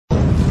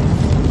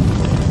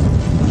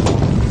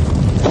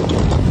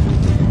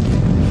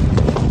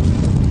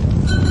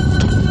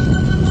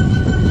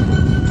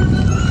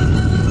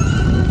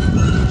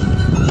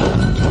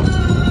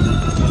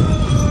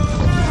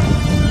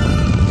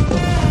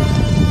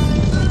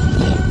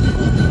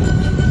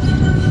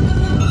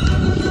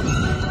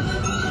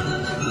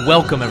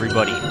Welcome,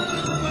 everybody,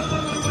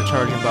 to the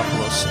Charging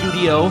Buffalo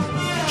studio,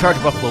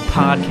 Charging Buffalo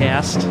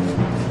podcast.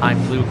 I'm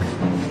Luke.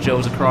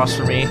 Joe's across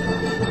from me,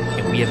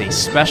 and we have a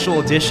special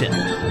edition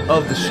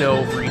of the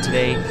show for you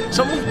today.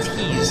 Something we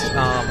teased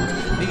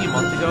maybe a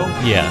month ago.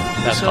 Yeah,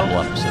 past couple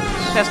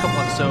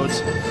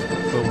episodes,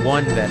 but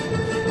one that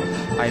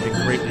I've been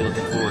greatly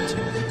looking forward to.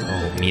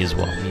 Oh, me as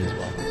well.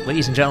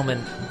 Ladies and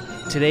gentlemen,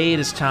 today it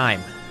is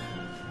time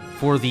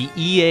for the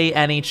EA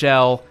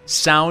NHL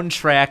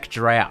Soundtrack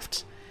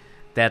Draft.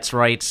 That's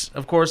right.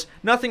 Of course,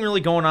 nothing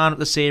really going on with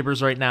the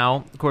Sabres right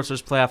now. Of course,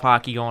 there's playoff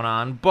hockey going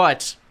on,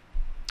 but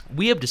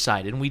we have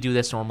decided, and we do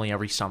this normally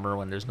every summer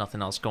when there's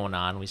nothing else going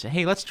on, we say,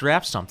 hey, let's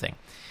draft something.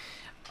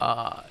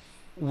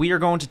 We are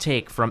going to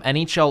take from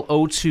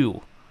NHL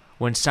 02,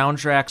 when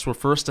soundtracks were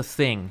first a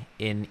thing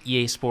in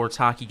EA Sports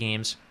hockey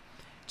games,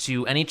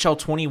 to NHL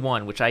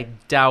 21, which I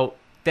doubt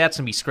that's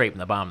going to be scraping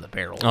the bottom of the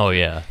barrel. Oh,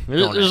 yeah.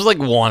 There's like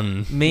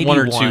one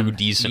or two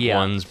decent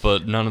ones,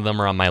 but none of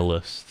them are on my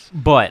list.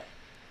 But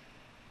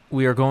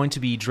we are going to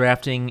be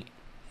drafting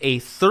a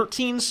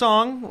 13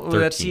 song.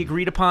 That's the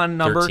agreed upon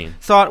number. 13.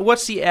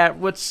 What's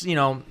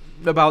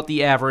about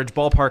the average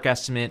ballpark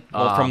estimate?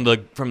 Well,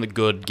 from the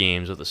good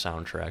games with the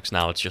soundtracks,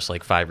 now it's just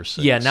like 5 or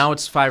 6. Yeah, now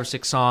it's 5 or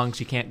 6 songs.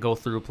 You can't go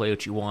through, play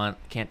what you want.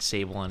 Can't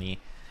disable any.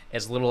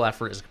 As little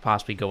effort as could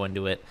possibly go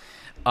into it.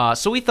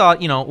 So we thought,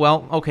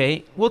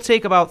 we'll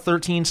take about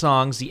 13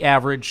 songs, the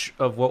average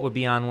of what would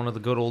be on one of the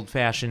good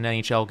old-fashioned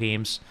NHL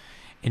games,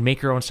 and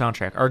make our own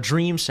soundtrack, our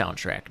dream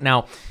soundtrack.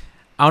 Now,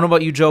 I don't know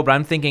about you, Joe, but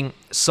I'm thinking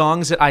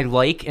songs that I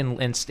like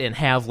and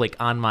have like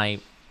on my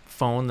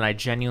phone that I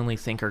genuinely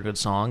think are good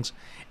songs,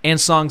 and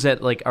songs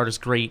that like are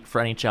just great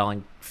for NHL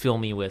and fill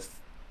me with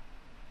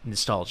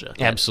nostalgia.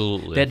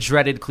 Absolutely. That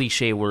dreaded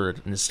cliche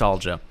word,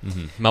 nostalgia.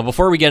 Mm-hmm. Now,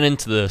 before we get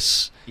into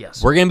this,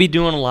 yes, we're going to be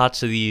doing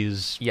lots of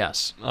these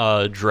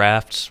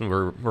drafts.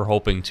 We're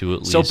hoping to,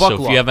 at least. So if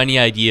you have any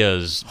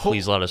ideas,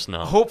 please let us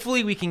know.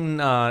 Hopefully we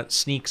can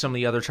sneak some of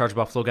the other Charge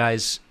Buffalo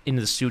guys into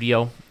the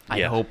studio.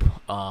 I hope.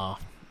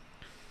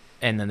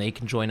 And then they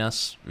can join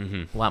us.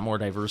 Mm-hmm. A lot more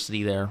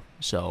diversity there.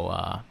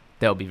 So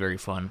that would be very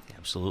fun.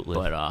 Absolutely.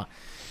 But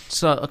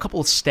so a couple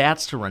of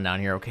stats to run down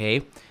here,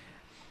 okay?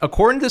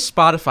 According to the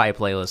Spotify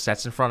playlist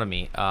that's in front of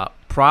me,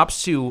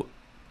 props to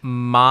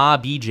Ma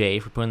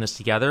BJ for putting this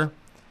together.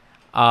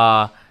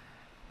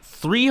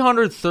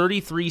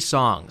 333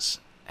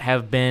 songs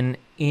have been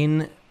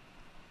in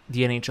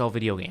the NHL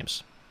video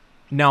games.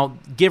 Now,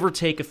 give or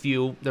take a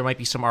few, there might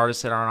be some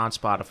artists that aren't on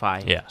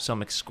Spotify,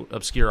 some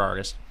obscure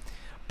artists.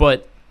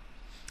 But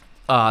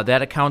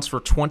that accounts for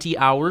 20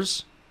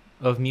 hours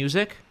of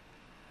music,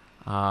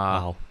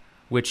 wow.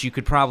 Which you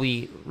could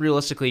probably,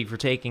 realistically, if you're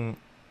taking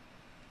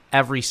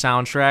every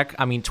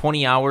soundtrack,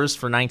 20 hours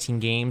for 19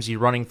 games, you're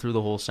running through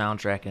the whole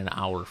soundtrack in an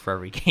hour for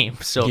every game.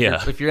 So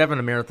if you're having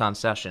a marathon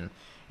session,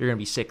 you're going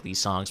to be sick of these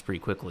songs pretty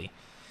quickly.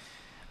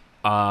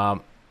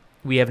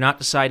 We have not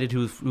decided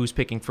who's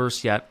picking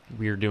first yet.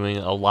 We are doing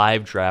a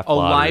live draft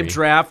live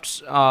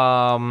draft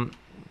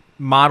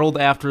modeled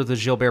after the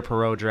Gilbert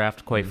Perreault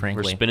draft, quite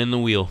frankly. We're spinning the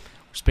wheel.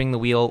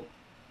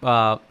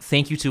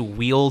 Thank you to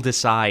Wheel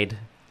Decide,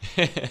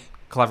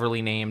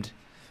 cleverly named,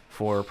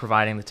 for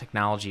providing the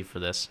technology for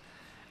this.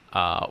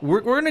 We're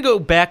going to go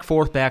back,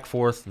 forth.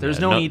 There's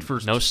no need for...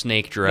 No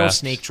snake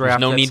draft. There's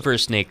no need for a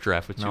snake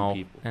draft with two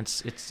people.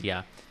 It's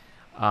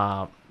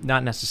not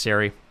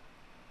necessary.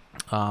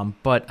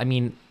 But,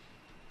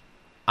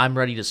 I'm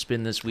ready to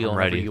spin this wheel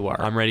whenever you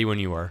are. I'm ready when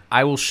you are.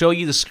 I will show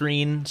you the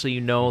screen so you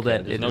know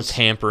that there's no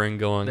tampering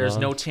going on. There's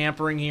no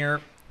tampering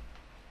here.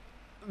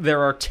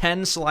 There are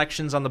 10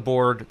 selections on the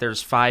board.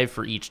 There's 5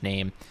 for each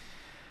name.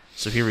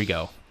 So here we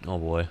go. Oh,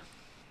 boy.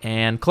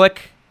 And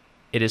click.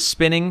 It is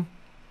spinning.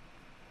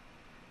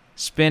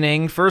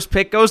 First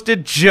pick goes to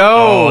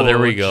Joe. Oh, there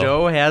we go.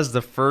 Joe has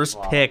the first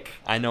pick.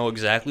 I know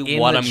exactly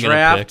what I'm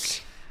going to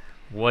pick.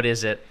 What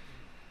is it?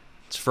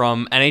 It's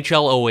from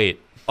NHL 08.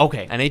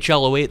 Okay.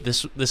 NHL 08,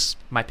 this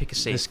my pick is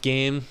safe. This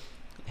game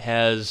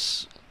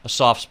has a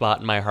soft spot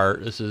in my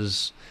heart. This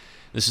is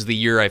the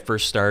year I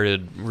first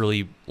started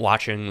really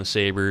watching the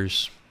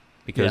Sabres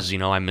because,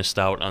 I missed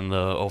out on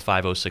the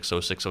 05, 06,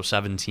 06,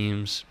 07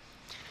 teams.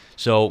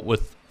 So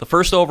with the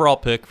first overall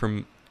pick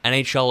from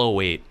NHL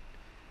 08,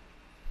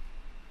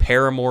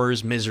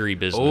 Paramore's Misery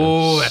Business.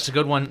 Oh, that's a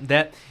good one.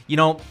 That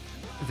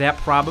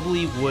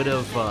probably would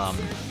have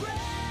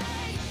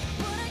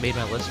made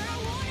my list.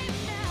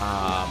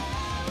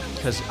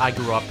 Because I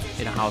grew up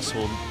in a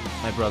household,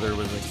 my brother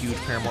was a huge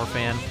Paramore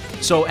fan.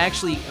 So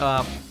actually,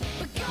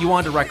 you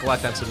wanted to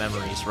recollect on some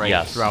memories, right?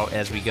 Yes. Throughout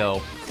as we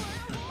go.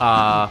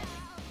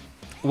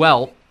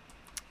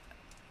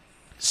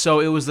 So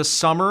it was the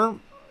summer,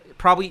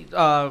 probably.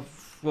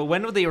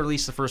 When did they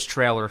release the first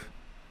trailer?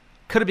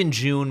 Could have been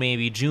June,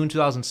 maybe June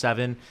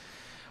 2007,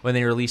 when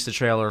they released the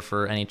trailer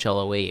for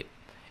NHL 08,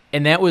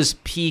 and that was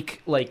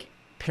peak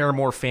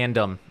Paramore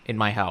fandom in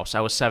my house.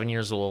 I was 7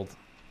 years old.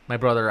 My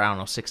brother,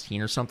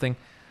 16 or something,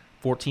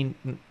 16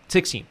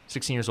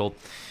 years old.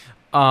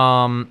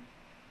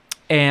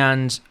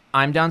 And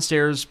I'm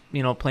downstairs,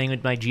 playing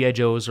with my G.I.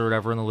 Joes or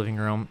whatever in the living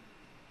room.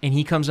 and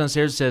he comes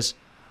downstairs and says,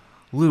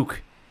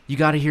 "Luke, you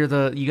got to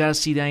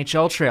see the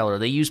NHL trailer.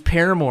 They use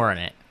Paramore in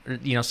it,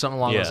 or, something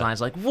along those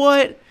lines." Like,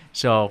 what?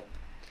 So,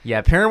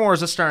 yeah, Paramore is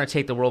just starting to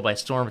take the world by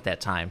storm at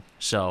that time.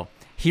 So,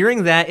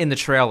 hearing that in the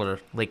trailer,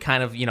 like,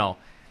 kind of,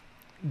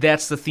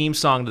 that's the theme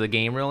song to the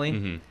game, really.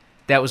 Mm-hmm.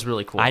 That was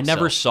really cool. I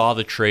never saw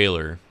the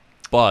trailer,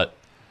 but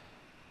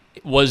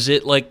was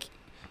it like,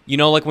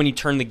 like when you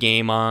turn the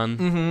game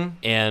on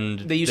and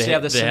they used to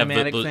have the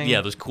cinematic thing?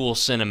 Yeah, those cool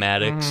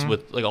cinematics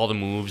with like all the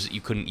moves that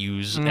you couldn't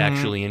use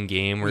actually in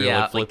game, where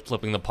you're like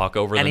flipping the puck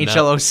over the net.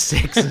 NHL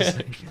 06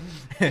 is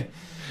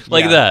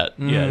like that.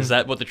 Yeah, is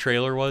that what the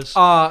trailer was?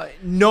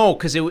 No,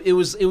 because it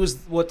was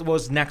what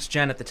was next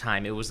gen at the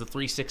time. It was the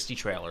 360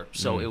 trailer,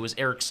 so it was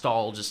Eric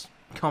Stahl just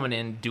coming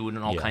in, doing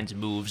all kinds of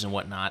moves and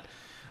whatnot.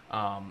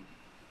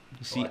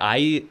 See,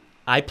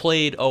 I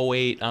played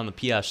 08 on the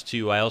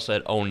PS2. I also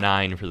had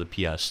 09 for the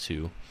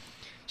PS2.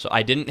 So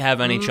I didn't have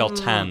NHL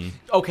 10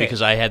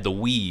 because I had the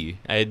Wii.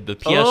 I had the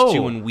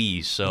PS2 and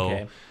Wii,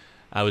 so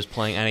I was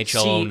playing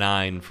NHL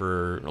 09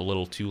 for a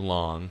little too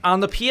long.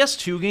 On the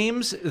PS2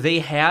 games, they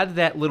had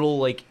that little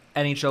like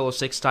NHL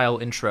 06 style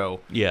intro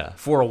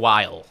for a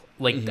while.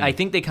 Like I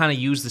think they kind of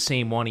used the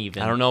same one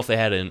even. I don't know if they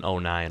had it in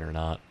 09 or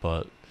not,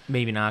 but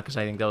maybe not, because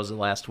I think that was the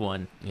last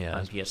one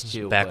on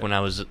PS2. Back when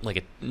I was like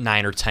a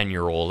 9 or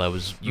 10-year-old, I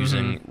was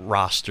using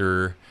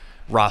roster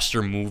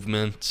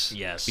movement.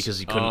 Yes,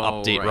 because you couldn't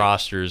update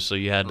rosters, so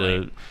you had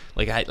to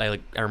I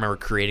remember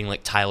creating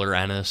like Tyler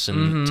Ennis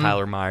and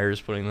Tyler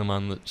Myers, putting them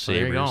on the Sabres.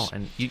 There you go.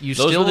 And you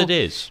those still, were the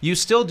days. You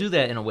still do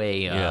that in a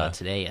way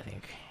today, I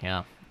think.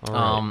 Yeah.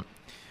 All right.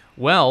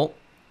 Well,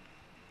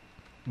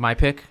 my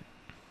pick.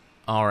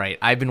 All right,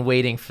 I've been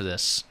waiting for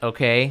this.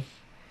 Okay,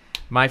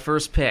 my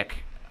first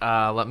pick.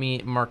 Let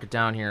me mark it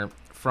down here.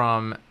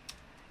 From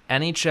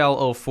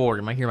NHL 04.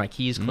 You might hear my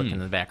keys clicking in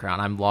the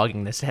background. I'm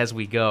logging this as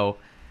we go.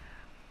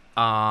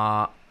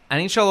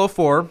 NHL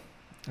 04. All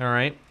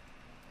right.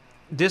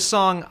 This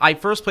song, I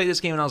first played this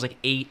game when I was like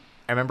 8.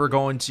 I remember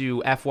going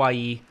to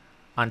FYE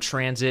on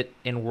Transit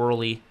in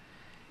Worley.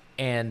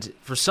 And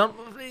for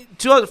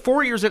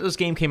 4 years after this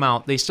game came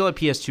out, they still had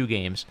PS2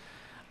 games.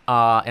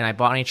 And I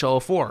bought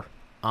NHL 04.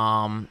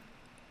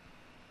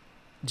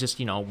 Just,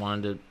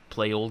 wanted to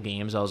play old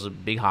games. I was a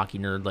big hockey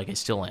nerd, like I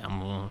still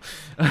am.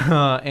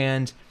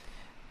 And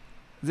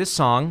this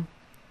song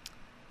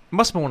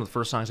must have been one of the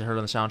first songs I heard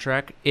on the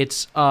soundtrack.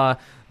 It's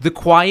The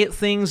Quiet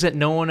Things That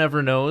No One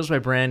Ever Knows by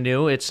Brand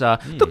New. It's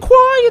The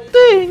Quiet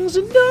Things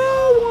That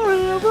No One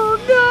Ever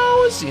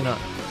Knows.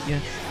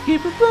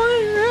 Keep it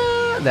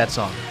playing. That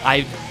song.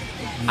 I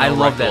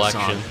love that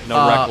song.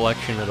 No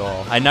recollection at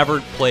all. I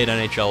never played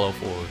NHL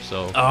 04,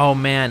 so. Oh,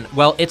 man.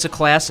 Well, it's a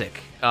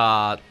classic.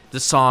 The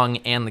song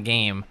and the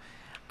game.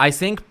 I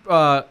think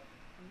it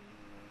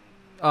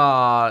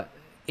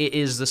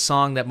is the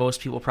song that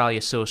most people probably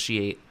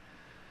associate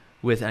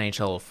with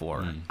NHL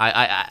 04.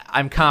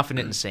 I'm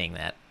confident in saying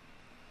that.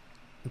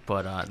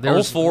 But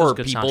there's 04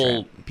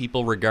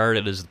 people regard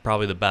it as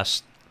probably the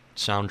best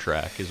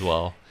soundtrack as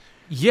well.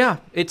 Yeah,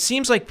 it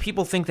seems like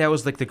people think that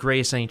was like the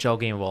greatest NHL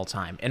game of all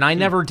time, and I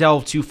never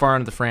delved too far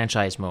into the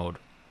franchise mode.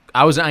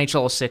 I was an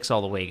NHL 06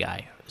 all the way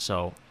guy.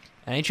 So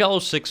NHL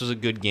 06 was a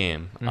good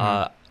game.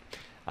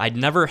 I'd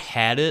never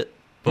had it,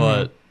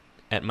 but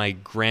at my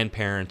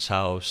grandparents'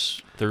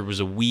 house, there was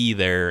a Wii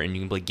there, and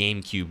you can play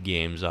GameCube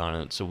games on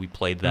it, so we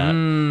played that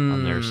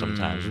on there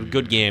sometimes. It was a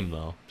good game,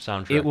 though.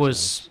 Soundtrack. It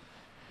was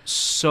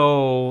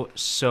so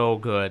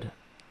good.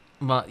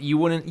 You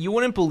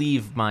wouldn't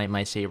believe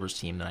my Sabres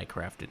team that I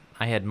crafted.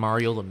 I had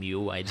Mario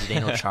Lemieux. I had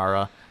Zdeno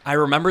Chara. I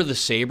remember the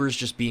Sabres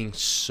just being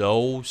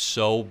so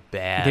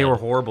bad. They were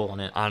horrible in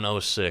it.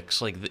 On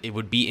 06. Like, it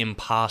would be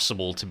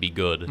impossible to be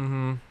good.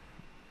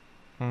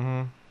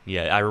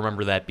 Yeah, I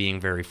remember that being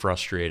very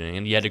frustrating.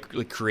 And you had to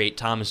create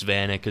Thomas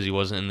Vanek because he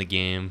wasn't in the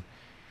game.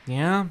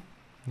 Yeah.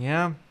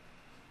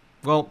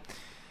 Well,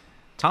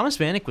 Thomas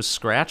Vanek was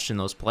scratched in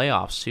those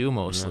playoffs too,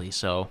 mostly.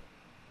 So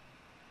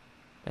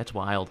that's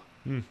wild.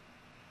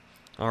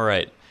 All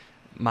right,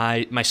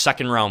 my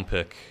second round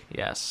pick.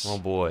 Yes. Oh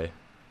boy,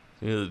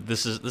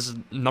 this is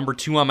number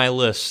 2 on my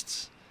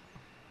list.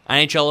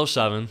 NHL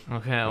 07.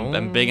 Okay. I'm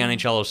a big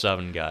NHL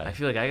 07 guy. I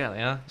feel like I got it.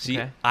 Yeah. See,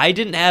 okay. I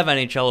didn't have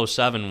NHL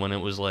 07 when it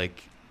was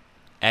like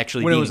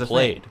actually being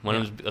played. When it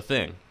was a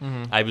thing.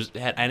 I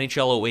had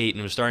NHL 08 and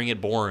it was starting to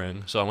get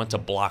boring, so I went to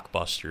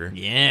Blockbuster.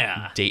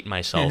 Yeah. Date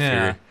myself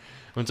here.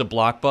 Went to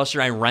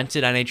Blockbuster. I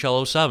rented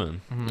NHL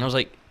 07. And I was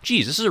like,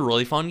 geez, this is a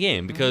really fun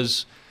game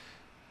because,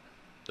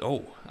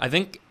 I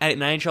think at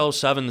NHL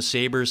 07 the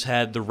Sabres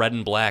had the red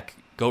and black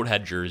goat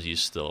head jerseys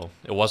still.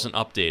 It wasn't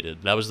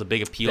updated. That was the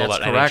big appeal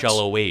about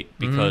NHL 08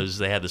 because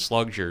they had the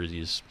slug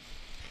jerseys.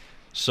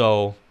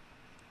 So,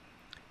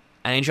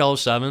 NHL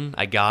 07,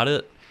 I got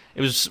it.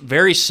 It was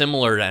very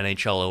similar to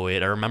NHL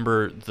 08. I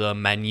remember the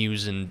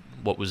menus in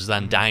what was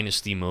then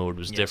Dynasty mode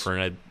was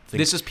different. I think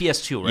this is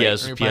PS2, right? Yeah,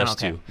 this is PS2.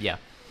 Okay. Yeah.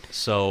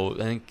 So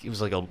I think it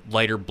was like a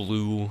lighter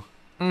blue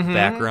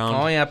background.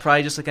 Oh yeah,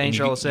 probably just like And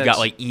NHL you 06. got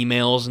like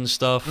emails and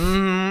stuff.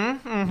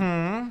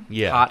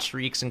 Yeah. Hot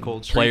streaks and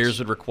cold streaks. Players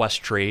would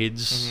request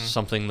trades,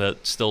 something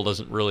that still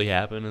doesn't really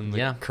happen in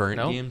the current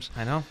nope, games.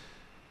 I know.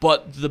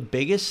 But the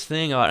biggest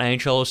thing about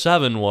NHL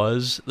 07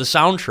 was the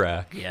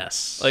soundtrack.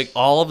 Yes. Like,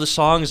 all of the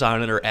songs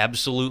on it are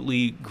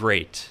absolutely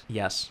great.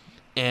 Yes.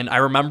 And I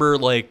remember,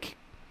 like,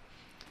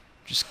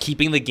 just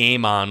keeping the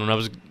game on when I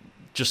was,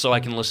 just so I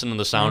can listen to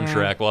the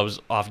soundtrack while I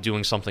was off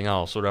doing something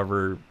else,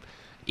 whatever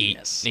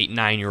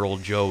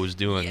 9-year-old Joe was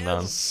doing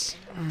then.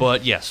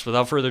 But yes,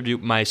 without further ado,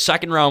 my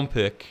second round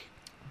pick,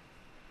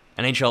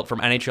 from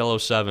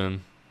NHL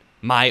 07,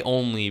 My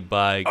Only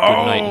by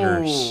Goodnight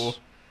Nurse.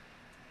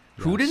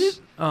 Who did it?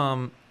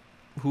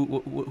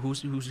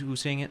 Who's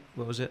saying it?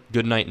 What was it?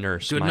 Goodnight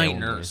Nurse. Goodnight My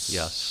Nurse.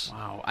 Only. Yes.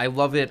 Wow, I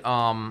love it.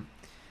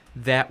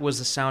 That was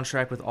the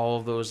soundtrack with all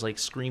of those like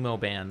screamo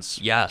bands.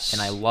 Yes.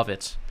 And I love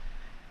it.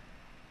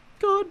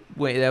 Good.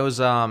 Wait, that was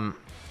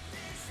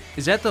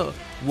is that the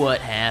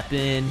What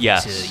Happened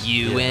Yes. to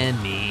You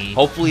and Me?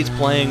 Hopefully it's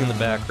playing in the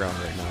background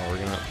right now. We're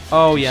gonna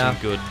do some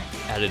good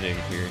editing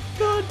here.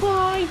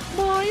 Goodbye,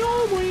 my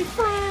only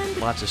friend.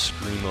 Lots of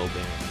screamo bands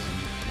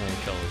in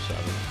NHL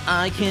 07.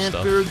 I can't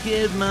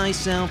forgive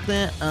myself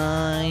that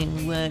I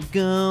let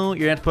go. You're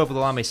gonna have to put up with a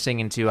lot of my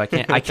singing too. I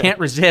can't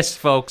resist,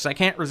 folks. I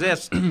can't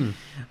resist.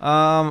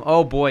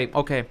 Oh boy.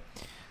 Okay.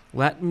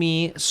 Let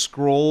me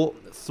scroll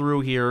through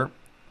here.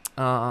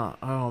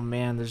 Oh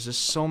man, there's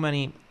just so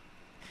many.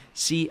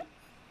 See,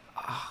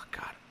 oh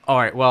god. All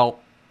right. Well,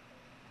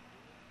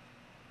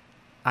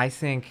 I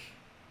think.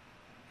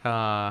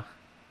 Oh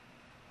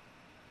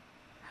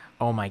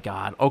my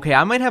god. Okay,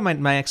 I might have my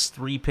next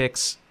 3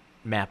 picks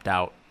mapped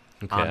out.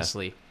 Okay.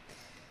 Honestly,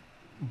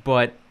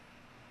 but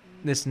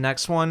this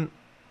next one,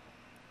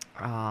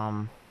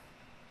 I'm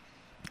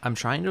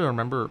trying to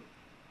remember.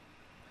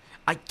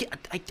 I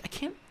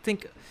can't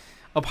think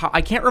of how.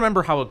 I can't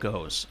remember how it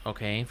goes.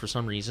 Okay, for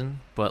some reason,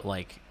 but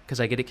like, because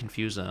I get it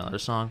confused with another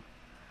song.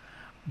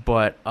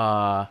 But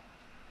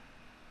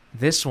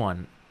this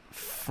one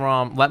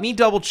from. Let me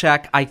double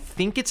check. I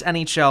think it's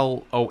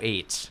NHL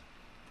 08.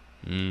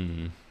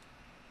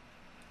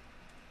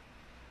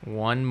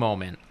 One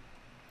moment.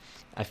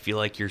 I feel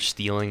like you're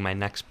stealing my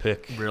next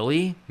pick.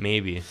 Really?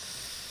 Maybe.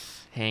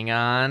 Hang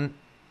on.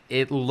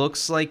 It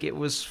looks like it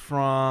was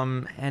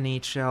from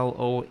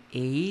NHL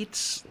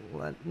 08.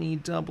 Let me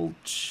double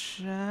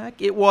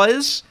check. It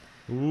was.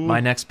 Ooh.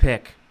 My next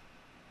pick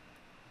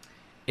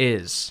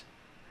is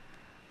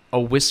A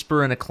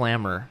Whisper and a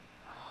Clamor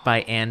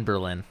by Anne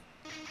Berlin.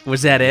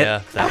 Was that it?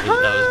 Yeah, that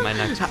was my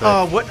next pick.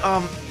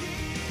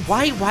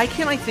 Why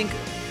can't I think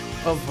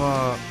of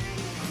I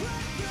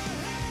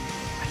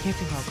can't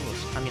think how it goes.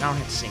 I mean, I don't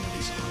have to sing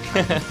these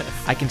songs.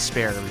 I can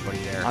spare everybody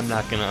there. I'm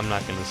not gonna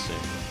sing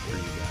for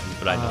you guys,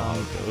 but I know how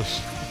it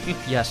goes.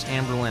 Yes,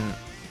 Anne Berlin,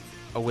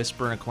 A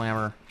Whisper and a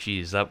Clamor.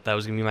 Jeez, that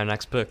was gonna be my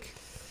next pick.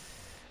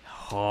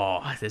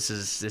 Oh, this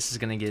is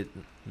gonna get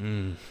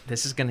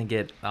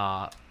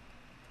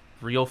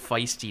real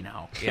feisty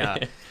now. Yeah.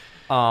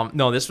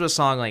 No, this was a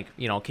song like,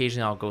 you know,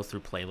 occasionally I'll go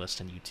through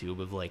playlists on YouTube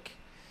of like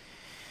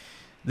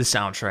the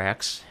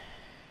soundtracks,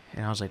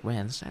 and I was like,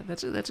 man,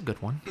 that's a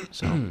good one.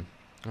 So.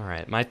 All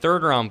right, my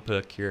third round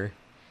pick here.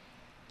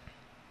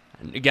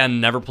 Again,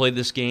 never played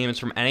this game. It's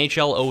from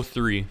NHL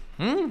 03.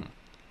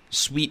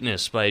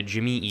 Sweetness by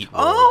Jimmy Eat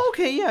World. Oh,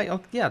 okay,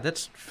 yeah,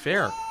 that's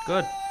fair.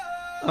 Good.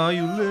 Are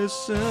you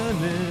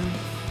listening?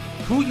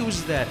 Who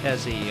uses that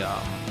as a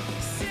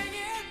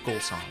goal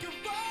song?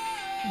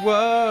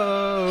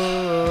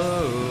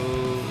 Whoa.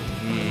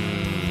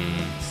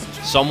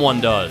 Someone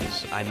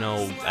does. I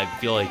know. I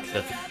feel like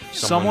that.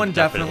 Someone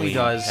definitely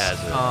does.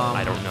 Has it.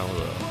 I don't know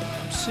though.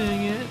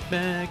 Sing it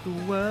back.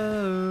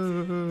 Whoa.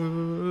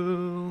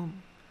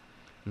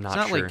 Not It's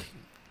not sure. like.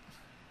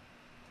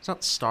 It's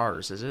not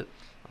Stars, is it?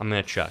 I'm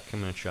gonna check.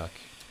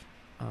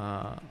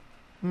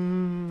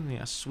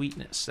 Yeah,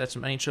 Sweetness. That's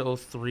from NHL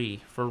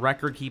 03. For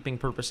record-keeping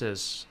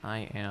purposes,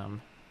 I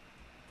am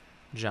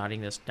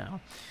jotting this down.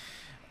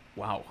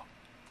 Wow.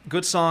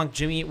 Good song,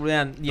 Jimmy.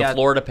 Yeah, The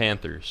Florida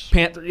Panthers.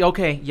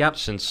 Okay, yep.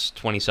 Since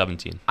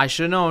 2017. I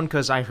should have known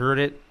because I heard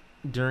it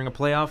during a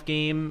playoff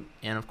game,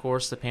 and of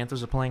course the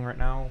Panthers are playing right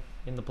now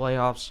in the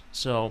playoffs.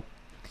 So,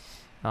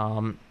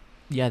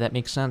 yeah, that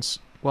makes sense.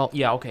 Well,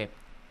 yeah, okay.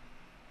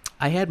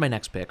 I had my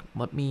next pick.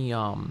 Let me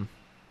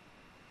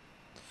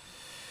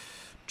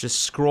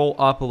just scroll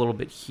up a little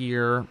bit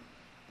here.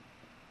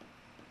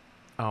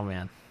 Oh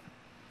man.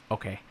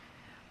 Okay.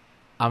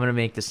 I'm gonna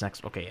make this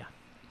next. Okay, yeah.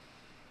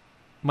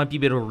 Might be a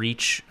bit of a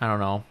reach. I don't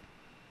know,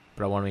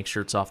 but I want to make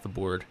sure it's off the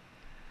board.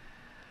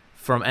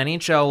 From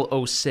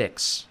NHL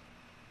 06,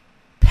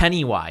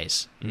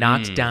 Pennywise,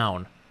 Knocked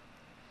Down.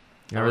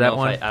 Remember that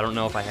one? I don't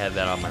know if I had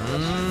that on my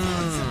list.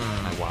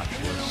 My watch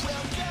list.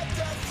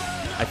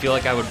 I feel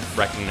like I would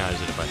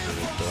recognize it if I heard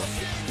it, though.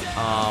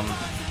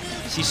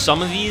 See,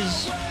 some of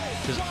these,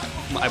 because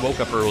I woke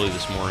up early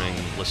this morning,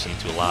 listened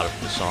to a lot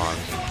of the songs,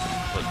 and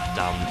put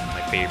down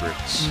my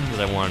favorites that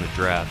I wanted to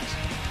draft.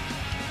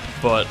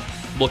 But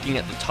looking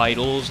at the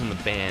titles and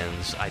the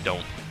bands, I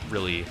don't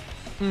really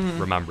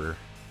remember.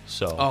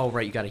 So Oh,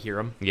 right, you got to hear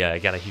them. yeah, I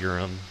gotta hear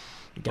them.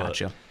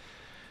 Gotcha.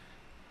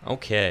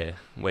 Okay,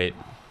 wait,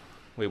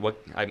 what?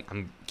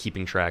 I'm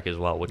keeping track as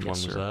well. Which Yes, one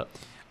was sir. that?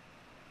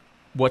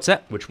 What's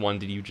that? Which one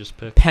did you just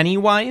pick?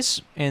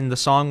 Pennywise, and the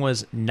song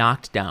was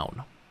Knocked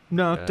Down.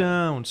 Knocked Okay.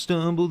 down,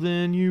 stumble,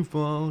 then you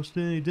fall,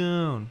 stay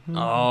down. Oh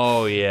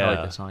I like yeah,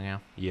 that song, yeah.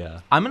 yeah.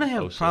 I'm going to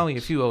have 06. probably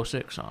a few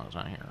 06 songs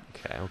on here.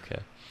 Okay.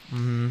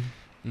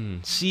 Mm-hmm.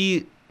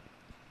 See,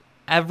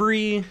 I'm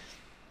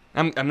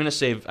gonna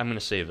save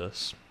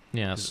this.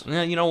 Yes.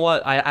 Yeah, you know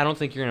what? I don't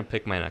think you're gonna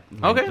pick my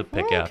Okay. the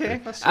pick Oh, after. okay.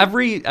 Let's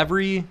see.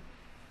 Every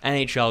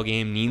NHL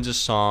game needs a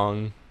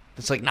song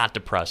that's like not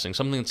depressing,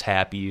 something that's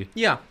happy,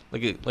 Yeah.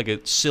 like a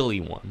silly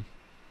one.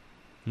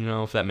 You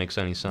know, if that makes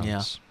any sense.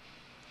 Yeah.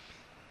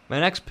 My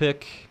next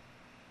pick,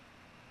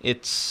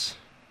 it's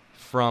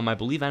from I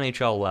believe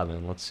NHL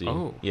 11. Let's see.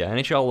 Oh. Yeah,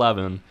 NHL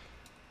 11.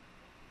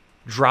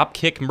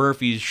 Dropkick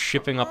Murphys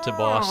shipping up to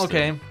Boston.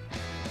 Okay.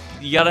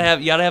 You gotta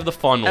have the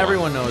fun one.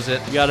 Everyone knows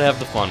it. You gotta have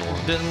the fun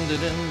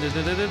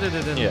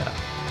one. Yeah.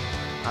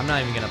 I'm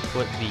not even going to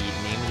put the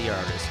name of the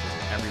artist.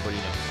 Everybody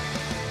knows it.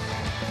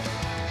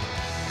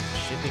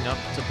 Shipping up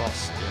to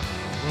Boston.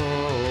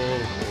 Oh.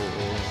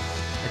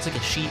 It's like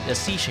a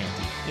sea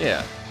shanty.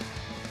 Yeah.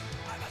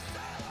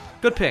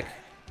 Good pick.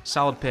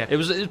 Solid pick. It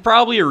was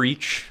probably a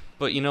reach,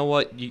 but you know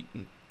what?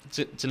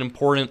 It's an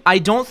important I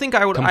don't think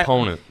I would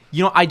component.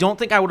 I don't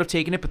think I would have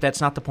taken it, but that's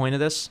not the point of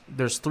this.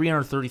 There's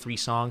 333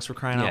 songs for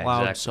crying out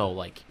loud. Exactly. So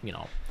like,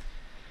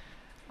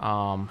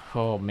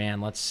 oh man,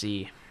 let's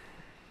see.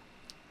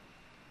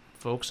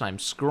 Folks, I'm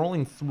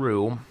scrolling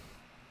through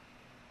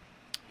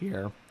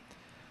here.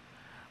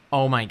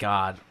 Oh my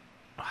god.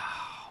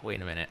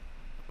 Wait a minute.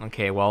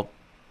 Okay, well,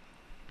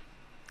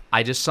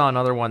 I just saw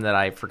another one that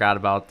I forgot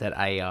about that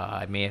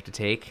I may have to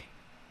take.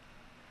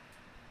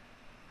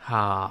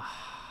 Let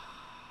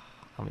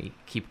me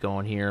keep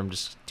going here. I'm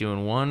just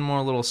doing one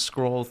more little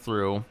scroll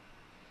through.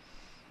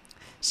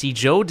 See,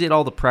 Joe did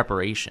all the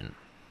preparation.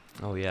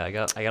 Oh yeah, I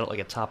got like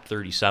a top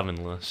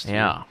 37 list.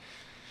 Yeah.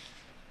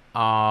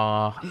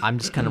 I'm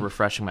just kind of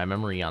refreshing my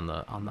memory on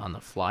the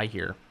fly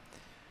here.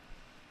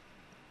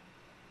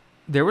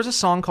 There was a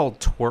song called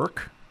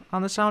Twerk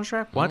on the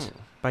soundtrack. What? Oh.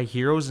 By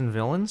Heroes and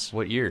Villains?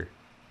 What year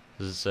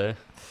does it say?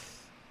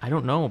 I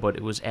don't know, but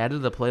it was added to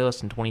the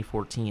playlist in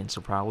 2014,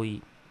 so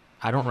probably...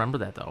 I don't remember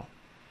that, though.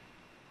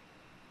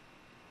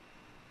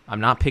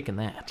 I'm not picking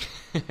that.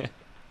 I'll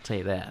tell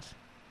you that.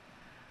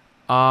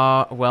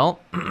 Well...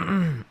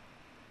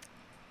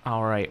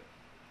 all right.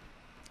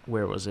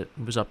 Where was it?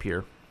 It was up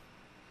here.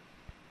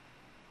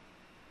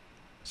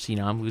 See,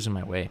 now I'm losing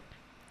my way.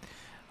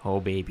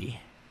 Oh, baby.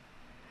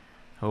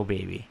 Oh,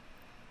 baby.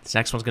 This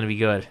next one's going to be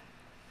good.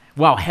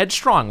 Wow,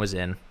 Headstrong was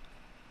in.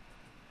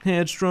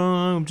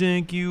 Headstrong,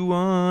 take you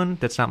on.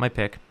 That's not my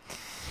pick.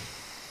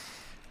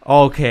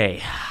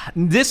 Okay.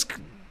 This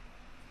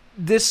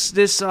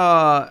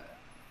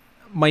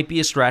might be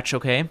a stretch,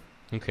 okay?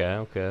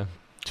 Okay.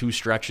 2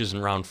 stretches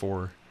in round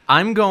 4.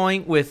 I'm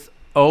going with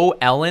Oh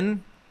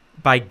Ellen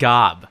by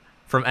Gob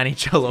from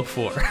NHL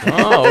 04.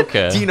 Oh,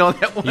 okay. Do you know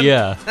that one?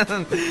 Yeah.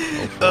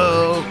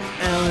 Oh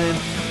Ellen.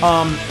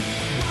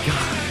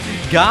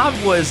 Gob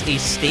was a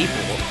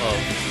staple of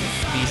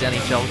these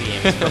NHL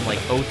games from like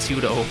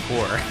 02 to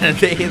 04.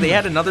 They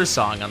had another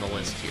song on the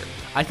list here.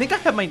 I think I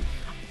have my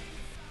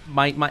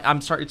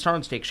I'm sorry, it's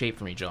starting to take shape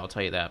for me, Joe, I'll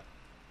tell you that.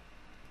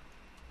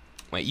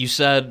 Wait, you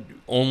said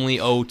only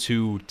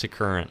 02 to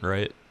current,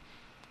 right?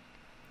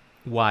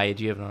 Why?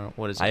 Do you have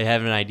what is it? I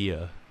have an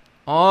idea.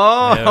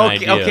 Oh, have an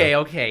idea.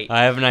 okay.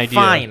 I have an idea.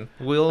 Fine.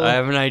 I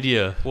have an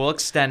idea. We'll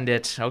extend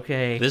it.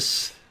 Okay.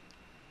 This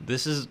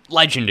is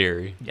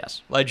legendary.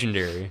 Yes.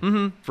 Legendary.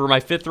 Mm-hmm. For my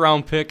 5th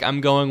round pick,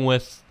 I'm going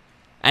with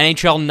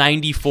NHL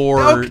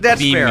 94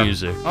 that's theme fair.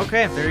 music.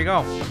 Okay, there you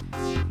go.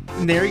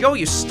 There you go.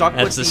 You stuck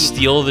That's with the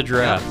steal of the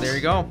draft. Yeah, there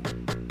you go.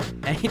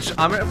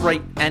 I'm gonna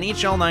write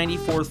NHL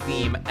 94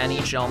 theme.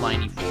 NHL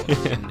 94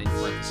 in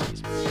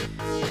parentheses.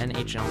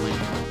 NHL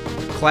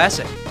 94.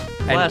 Classic.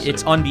 And Classic.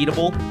 it's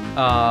unbeatable.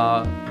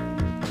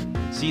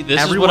 See,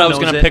 this is Everyone what I was knows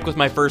going to it. pick with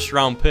my 1st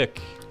round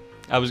pick.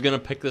 I was going to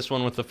pick this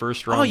one with the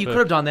 1st round Oh, you pick. could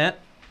have done that.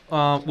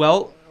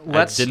 Well,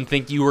 I didn't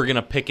think you were going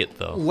to pick it,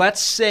 though.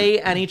 Let's say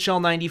NHL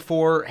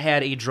 94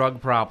 had a drug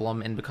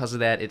problem, and because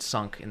of that, it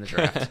sunk in the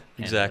draft.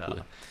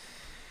 Exactly.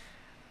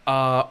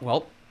 And,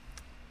 well,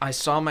 I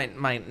saw my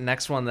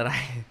next one that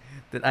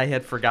I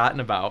had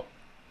forgotten about.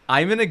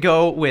 I'm gonna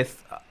go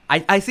with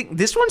I think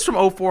this one's from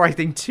 04, I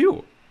think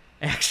too.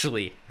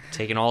 Actually,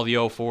 Taking all the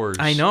 04s.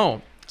 I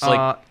know. It's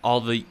like all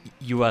the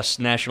U.S.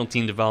 National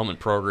Team Development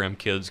Program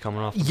kids coming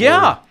off the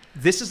Yeah, board.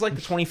 this is like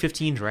the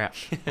 2015 draft.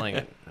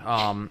 Like,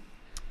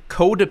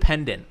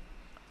 Codependent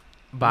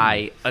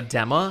by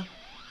Adema.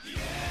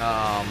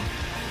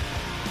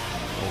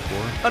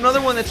 04.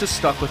 Another one that just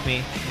stuck with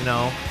me,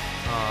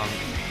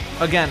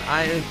 Again,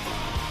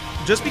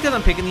 just because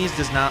I'm picking these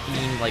does not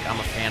mean like I'm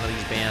a fan of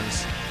these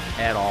bands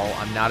at all.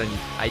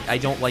 I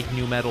don't like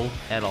nu metal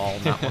at all.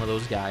 I'm not one of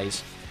those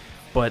guys.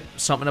 But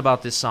something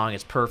about this song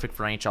is perfect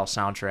for NHL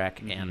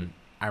soundtrack, and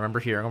I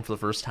remember hearing them for the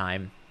first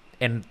time,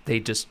 and they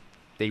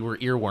were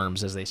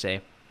earworms, as they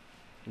say.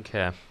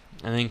 Okay.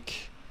 I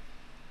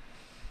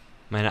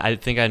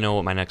think I know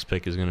what my next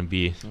pick is going to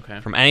be.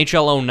 Okay. From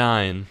NHL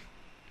 09,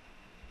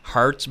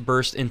 Hearts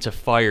Burst into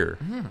Fire.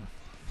 I'm going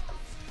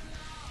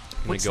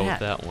What's to go that?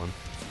 with that one.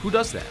 Who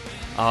does that?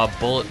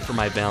 Bullet for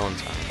My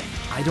Valentine.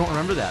 I don't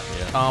remember that.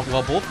 Yeah.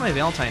 Well, Both My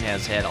Valentine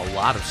has had a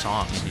lot of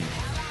songs.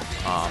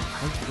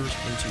 Hearts Burst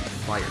into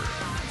Fire.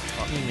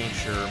 Let me make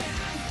sure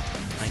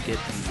I get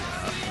the...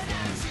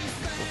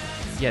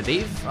 yeah,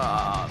 they've...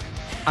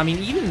 I mean,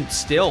 even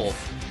still,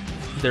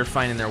 they're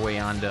finding their way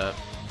onto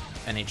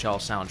NHL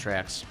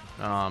soundtracks.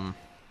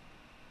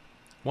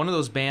 One of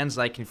those bands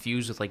I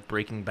confuse with, like,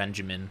 Breaking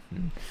Benjamin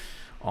and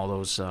all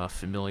those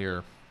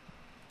familiar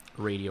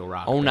radio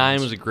rock 09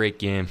 bands. was a great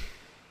game.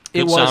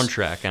 It Good was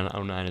soundtrack on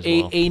 09 as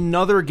well.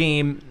 Another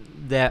game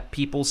that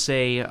people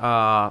say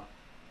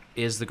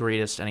is the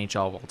greatest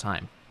NHL of all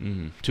time.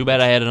 Too bad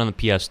I had it on the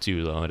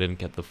PS2, though. I didn't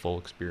get the full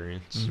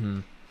experience.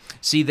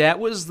 See, that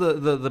was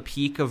the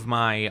peak of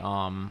my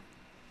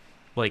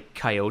like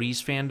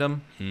Coyotes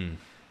fandom.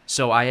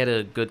 So I had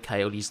a good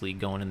Coyotes league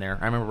going in there.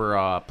 I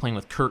remember playing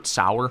with Kurt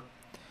Sauer.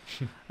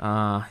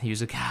 He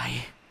was a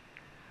guy.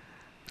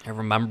 I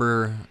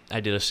remember I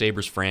did a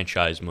Sabres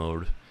franchise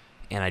mode,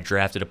 and I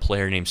drafted a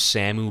player named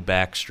Samu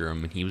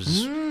Backstrom, and he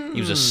was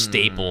a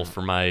staple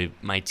for my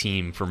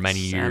team for many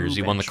years.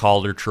 He won the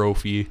Calder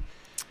Trophy,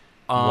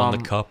 won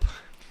the Cup.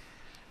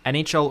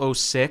 NHL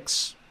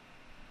 06,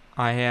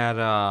 I had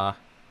a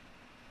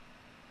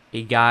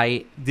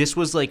guy. This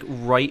was like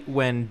right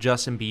when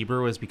Justin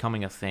Bieber was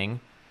becoming a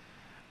thing.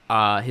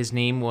 His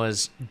name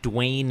was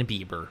Dwayne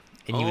Bieber,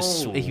 and he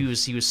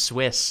was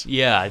Swiss.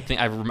 Yeah, I think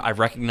I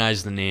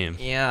recognize the name.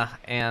 Yeah,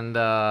 and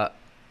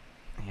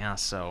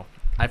so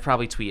I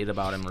probably tweeted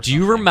about him. Or Do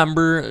you something.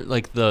 remember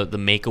like the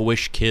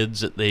Make-A-Wish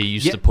kids that they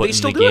used to put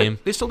in the game?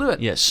 They still do it.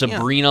 Yeah,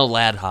 Sabrina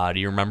Ladha. Do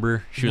you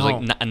remember? She was No.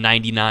 like a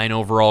 99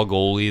 overall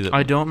goalie.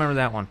 I don't remember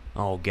that one.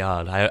 Oh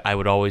God, I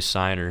would always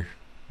sign her,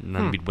 and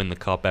then we'd win the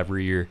cup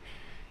every year.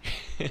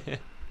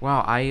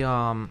 Wow, I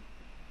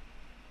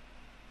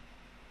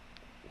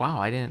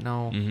didn't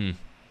know.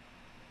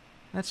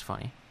 That's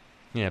funny.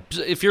 Yeah,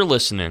 if you're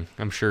listening,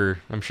 I'm sure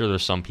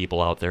there's some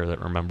people out there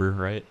that remember,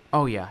 right?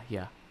 Oh yeah.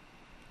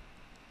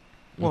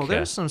 Well, Okay.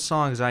 there's some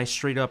songs I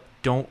straight up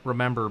don't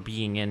remember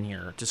being in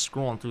here. Just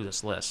scrolling through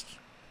this list.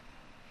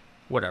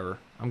 Whatever.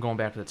 I'm going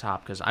back to the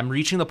top because I'm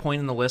reaching the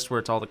point in the list where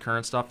it's all the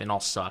current stuff and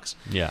all sucks.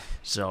 Yeah.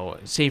 So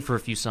save for a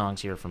few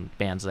songs here from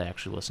bands that I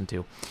actually listen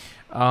to.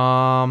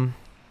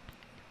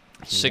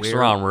 Sixth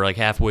round, we're like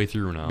halfway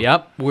through now.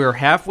 Yep, we're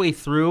halfway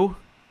through.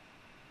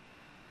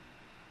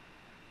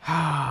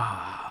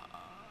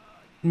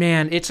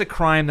 Man, it's a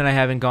crime that I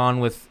haven't gone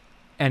with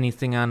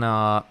anything on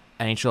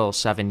NHL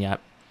 07 yet.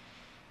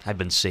 I've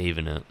been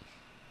saving it.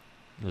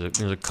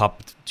 There's a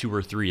cup, 2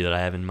 or 3 that I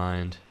have in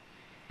mind.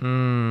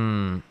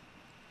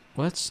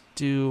 Let's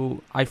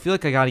do... I feel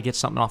like I got to get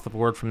something off the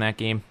board from that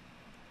game.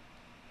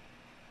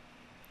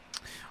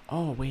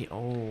 Oh, wait.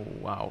 Oh,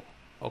 wow.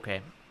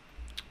 Okay.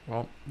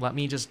 Well, let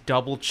me just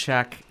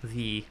double-check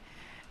the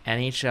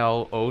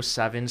NHL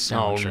 07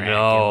 soundtrack. Oh,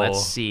 no. And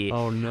let's see.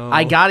 Oh, no.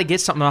 I got to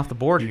get something off the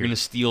board You're here. going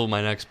to steal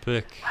my next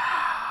pick.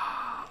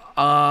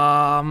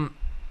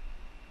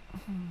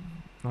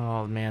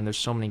 Oh, man, there's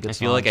so many good I songs.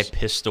 feel like I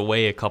pissed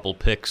away a couple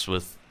picks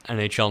with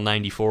NHL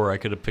 94. I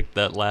could have picked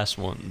that last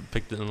one.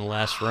 Picked it in the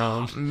last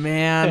round.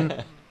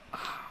 Man.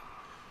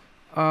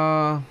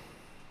 Oh,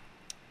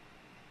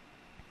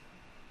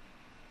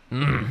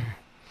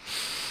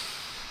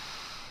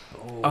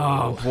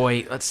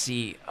 boy. Let's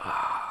see.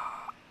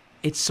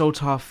 It's so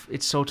tough.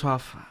 It's so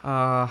tough.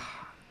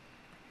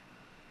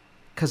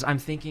 Because I'm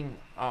thinking,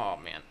 oh,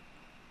 man.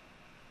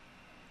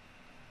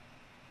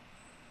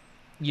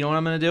 You know what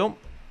I'm going to do?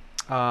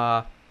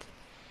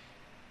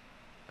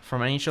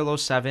 From NHL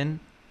 07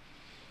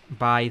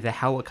 by the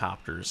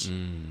Helicopters.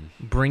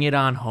 Bring It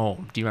On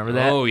Home. Do you remember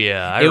that? Oh,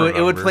 yeah. I It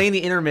remember. would play in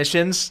the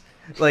intermissions.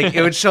 Like,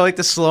 it would show, like,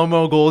 the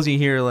slow-mo goals. You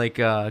hear, like,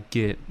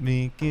 get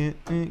me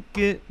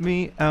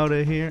out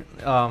of here.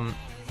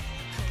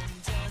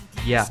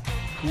 Yeah.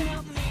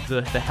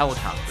 The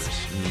Helicopters.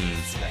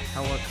 The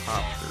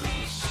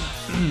Helicopters.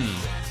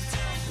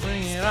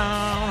 Bring it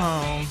on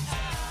home.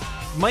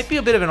 Might be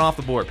a bit of an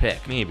off-the-board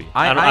pick. Maybe.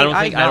 I I don't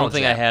acknowledge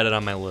think I that. had it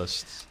on my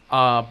list.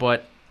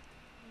 But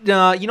you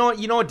know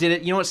what did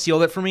it? You know what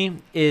sealed it for me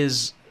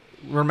is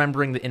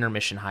remembering the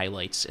intermission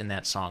highlights in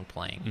that song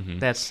playing.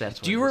 That's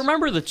what Do you it is.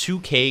 remember the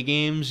 2K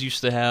games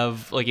used to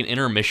have like an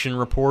intermission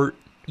report?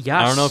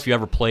 Yes. I don't know if you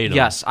ever played them.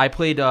 Yes, I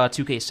played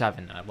 2K7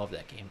 and I love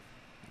that game.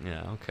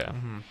 Yeah, okay.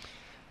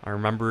 I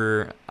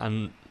remember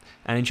on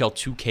NHL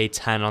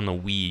 2K10 on the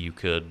Wii, you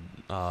could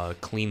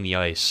clean the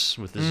ice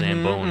with the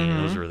Zamboni.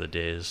 Those were the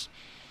days.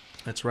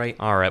 That's right.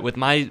 All right, with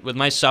my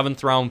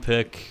 7th round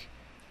pick,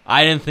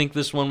 I didn't think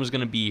this one was going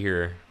to be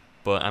here,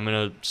 but I'm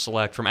going to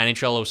select from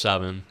NHL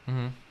 07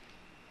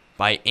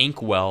 by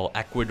Inkwell,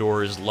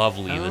 Ecuador is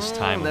Lovely this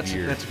time of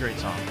year. That's a great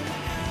song.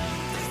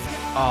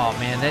 Oh,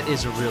 man, that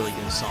is a really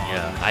good song.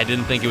 Yeah, I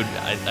didn't think it would.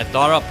 I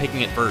thought about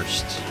picking it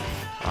first,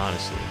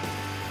 honestly.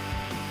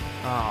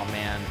 Oh,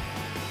 man.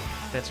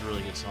 That's a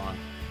really good song.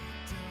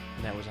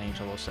 That was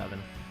NHL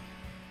 07.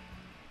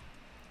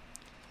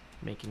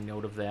 Making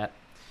note of that.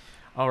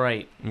 All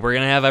right. We're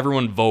going to have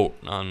everyone vote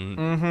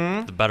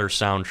on the better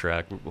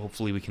soundtrack.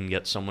 Hopefully we can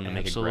get someone to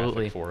make a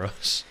graphic for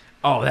us.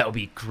 Oh, that would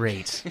be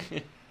great.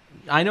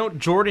 I know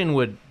Jordan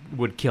would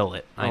kill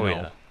it. I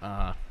know.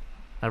 Yeah.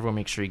 Everyone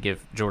make sure you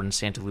give Jordan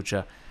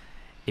Santalucia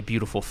a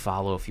beautiful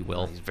follow, if you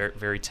will. He's a very,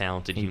 very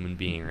talented human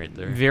being right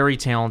there. Very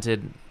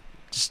talented.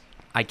 Just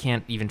I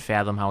can't even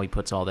fathom how he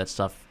puts all that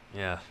stuff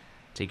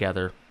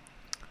together.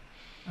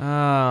 All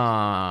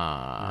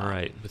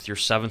right. With your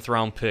 7th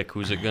round pick,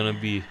 who's it going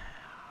to be?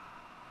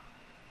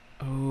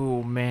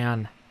 Oh,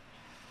 man.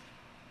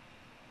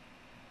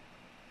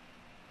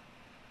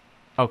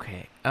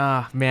 Okay.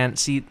 Man,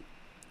 see.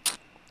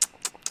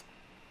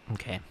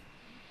 Okay.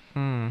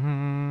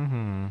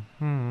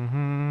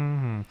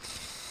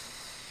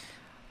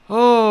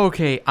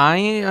 Okay, I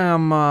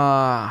am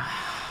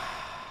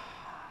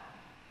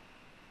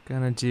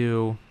gonna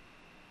do.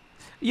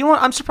 You know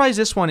what? I'm surprised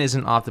this one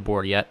isn't off the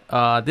board yet.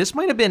 This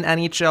might have been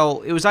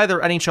NHL. It was either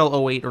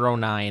NHL 08 or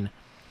 09.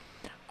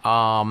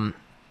 Another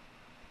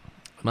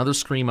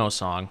Screamo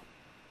song.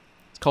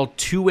 It's called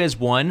 2 as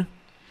 1.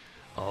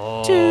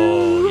 Oh, 2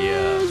 yeah.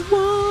 as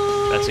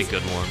 1. That's a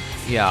good one.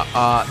 Yeah.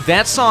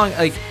 That song,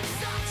 like,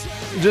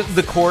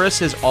 the chorus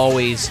has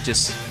always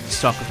just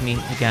stuck with me.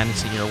 Again,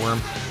 it's a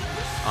earworm.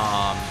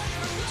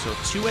 So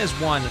 2 as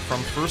 1 from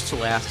first to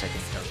last, I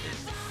think.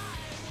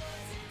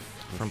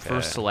 From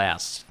first to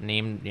last.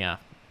 Named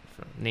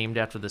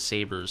after the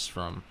Sabres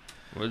from...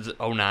 Was it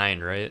 09,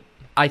 right?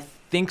 I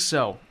think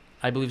so.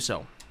 I believe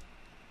so.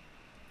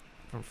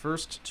 From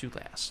first to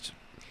last.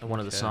 One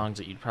of the songs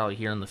that you'd probably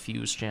hear on the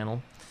Fuse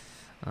channel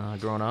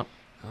growing up.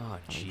 Oh,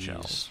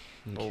 jeez.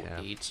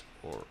 08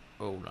 or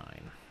 09.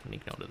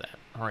 Make note of that.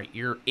 All right,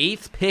 your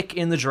 8th pick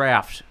in the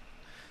draft.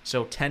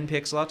 So 10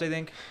 picks left, I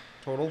think,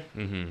 total.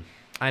 Mm-hmm.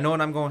 I know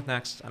what I'm going with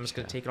next. I'm just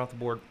going to take it off the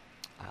board.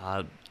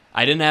 I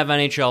didn't have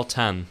NHL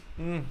 10.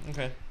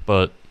 Okay.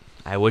 But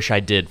I wish I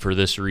did for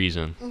this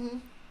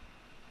reason.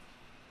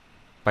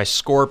 By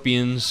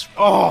Scorpions.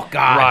 Oh,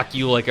 God. Rock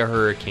You Like a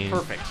Hurricane.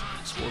 Perfect.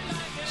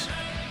 Scorpions.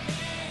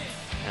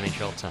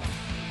 NHL 10.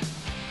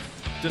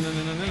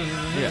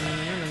 Yeah.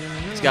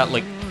 It's got,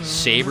 like,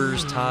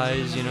 Sabres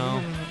ties, you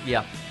know?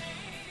 Yeah.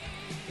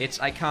 It's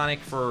iconic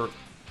for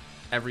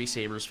every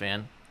Sabres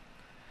fan.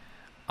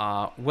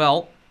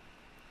 Well,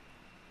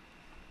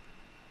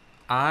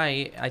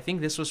 I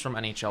think this was from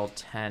NHL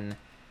 10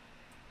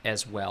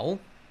 as well.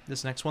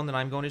 This next one that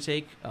I'm going to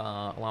take,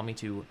 allow me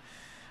to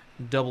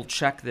double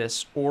check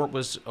this, or it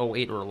was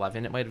 08 or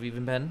 11, it might have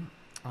even been.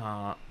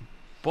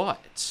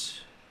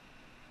 But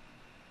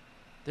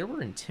there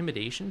were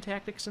intimidation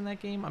tactics in that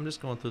game. I'm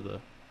just going through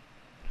the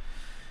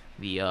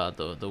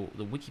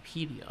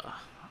Wikipedia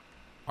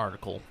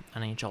article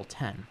on NHL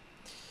 10.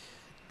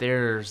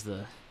 There's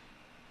the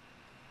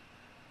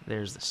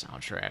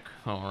soundtrack.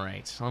 All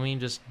right, let me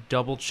just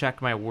double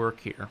check my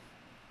work here.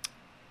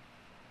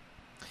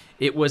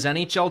 It was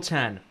NHL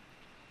 10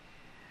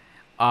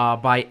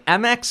 by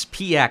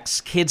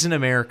MXPX, Kids in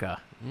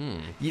America.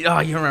 You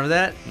remember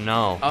that?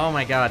 No. Oh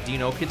my God, do you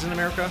know Kids in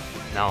America?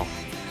 No.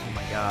 Oh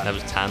my God. That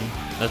was 10?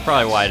 That's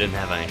probably why I didn't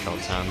have NHL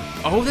 10.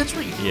 Oh, that's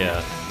right.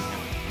 Yeah.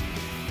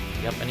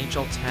 Yep,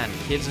 NHL 10,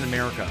 Kids in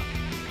America.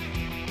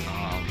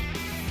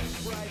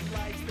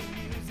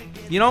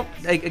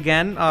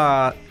 Again,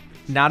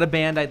 not a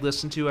band I'd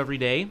listen to every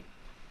day,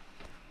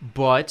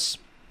 but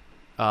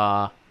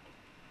I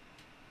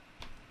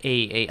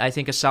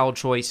think a solid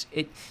choice.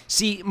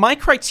 See, my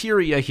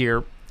criteria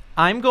here,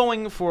 I'm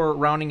going for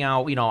rounding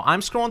out.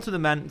 I'm scrolling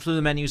through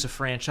the menus of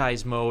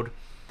franchise mode.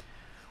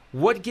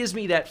 What gives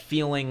me that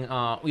feeling?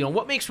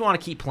 What makes me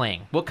want to keep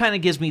playing? What kind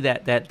of gives me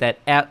that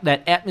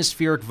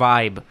atmospheric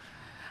vibe?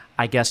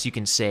 I guess you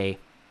can say.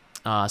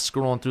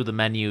 Scrolling through the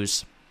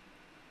menus.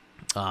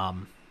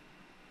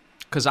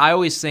 Because I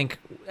always think,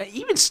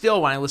 even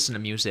still when I listen to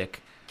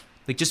music,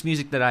 like just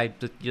music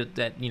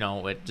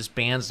just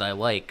bands that I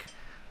like,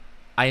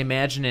 I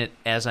imagine it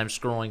as I'm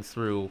scrolling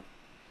through,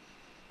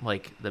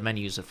 like, the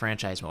menus of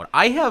franchise mode.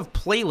 I have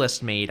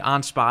playlists made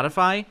on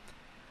Spotify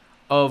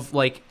of,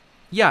 like,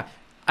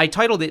 I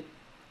titled it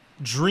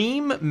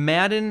Dream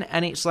Madden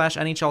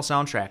 /NHL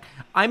Soundtrack.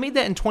 I made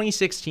that in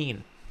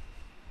 2016.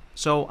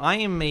 So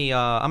I'm a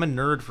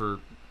nerd for...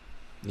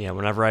 Yeah,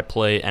 whenever I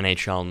play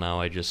NHL now,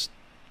 I just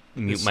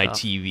mute my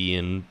TV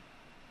and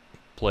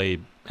play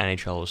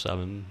NHL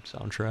 07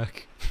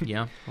 soundtrack.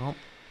 Yeah, well...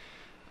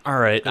 All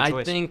right,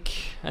 I think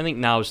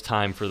now is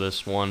time for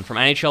this one. From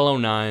NHL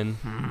 09,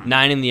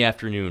 9 in the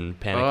afternoon,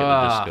 Panic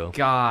at the Disco. Oh,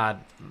 God.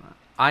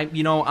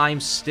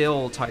 I'm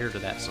still tired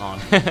of that song.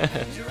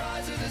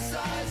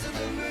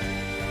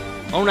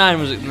 09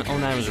 was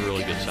a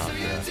really good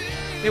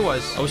soundtrack. It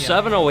was.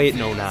 07, 08,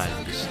 and 09,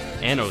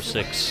 and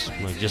 06,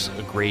 just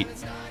a great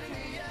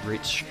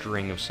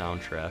string of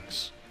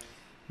soundtracks.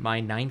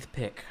 My 9th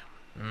pick.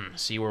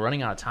 See, we're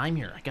running out of time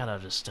here. I gotta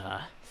just...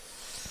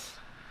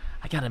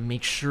 I gotta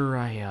make sure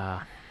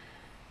I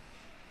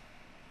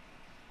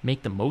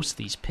make the most of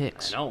these I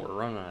picks. know, we're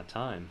running out of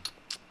time.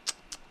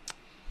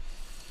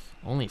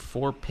 Only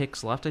 4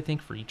 picks left, I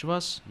think, for each of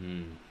us.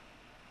 Hmm.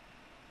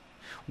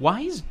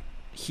 Why is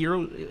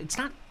Hero... It's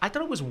not... I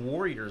thought it was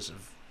Warriors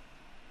of...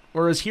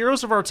 Or is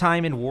Heroes of Our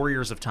Time and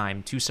Warriors of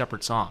Time 2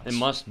 separate songs? It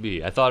must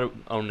be. I thought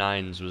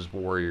 09's was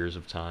Warriors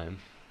of Time.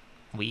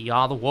 We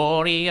are the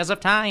Warriors of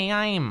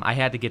Time. I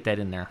had to get that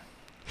in there.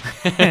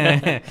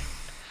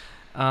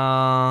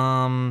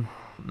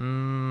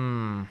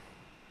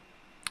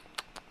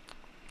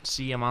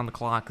 See, I'm on the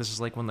clock. This is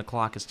like when the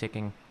clock is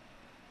ticking.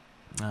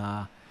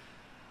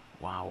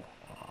 Wow.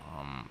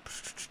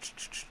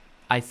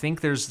 I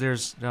think there's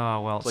It's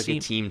like a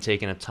team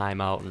taking a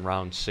timeout in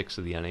round 6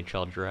 of the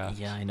NHL draft.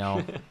 Yeah, I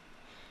know.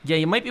 Yeah,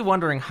 you might be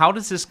wondering, how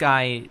has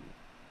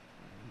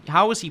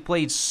he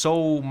played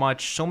so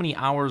many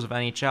hours of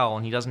NHL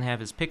and he doesn't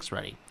have his picks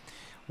ready?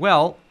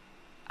 Well,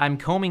 I'm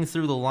combing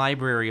through the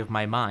library of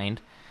my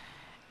mind,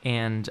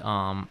 and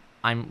I'm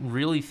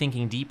really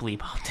thinking deeply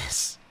about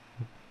this.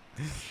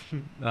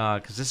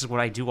 Because this is what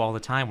I do all the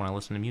time when I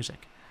listen to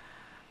music.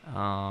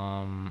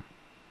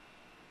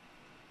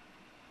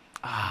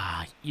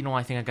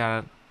 I think I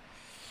gotta...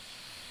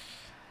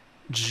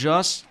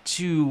 Just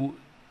to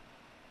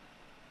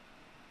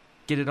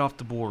get it off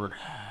the board.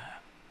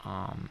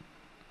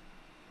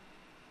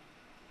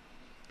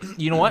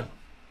 You know what?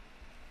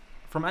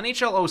 From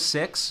NHL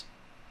 06,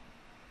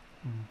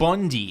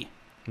 Bundy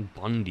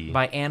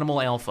by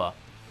Animal Alpha.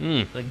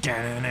 Like,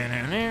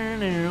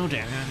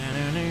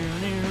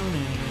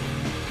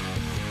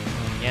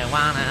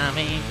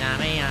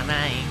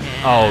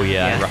 oh,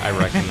 yeah. I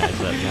recognize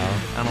that now.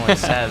 I don't know what it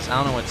says. I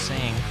don't know what it's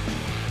saying.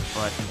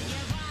 But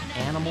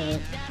Animal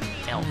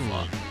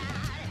Alpha.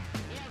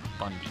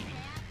 Bundy.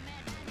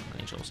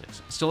 NHL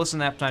 06. Still listen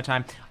to that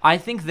time. I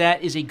think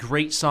that is a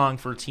great song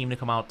for a team to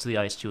come out to the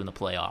ice to in the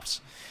playoffs.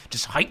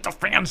 Just hype the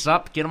fans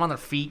up, get them on their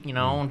feet, and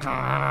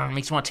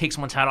makes you want to take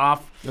someone's head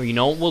off. Oh, you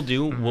know what we'll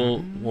do?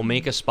 We'll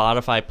make a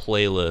Spotify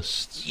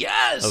playlist.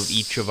 Yes! Of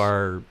each of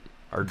our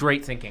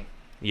great thinking.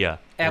 Yeah.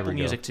 Apple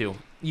Music too.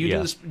 You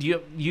do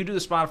the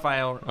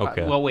Spotify.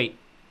 Okay. Well, wait.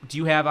 Do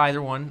you have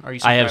either one? Are you?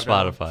 I have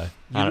Spotify.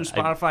 You do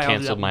Spotify. I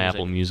canceled my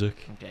Apple Music.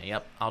 Okay.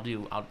 Yep.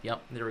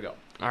 Yep. There we go.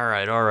 All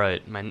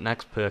right. My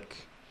next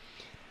pick.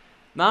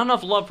 Not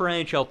enough love for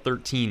NHL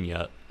 13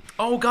 yet.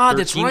 Oh God,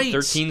 that's right.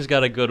 13's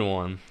got a good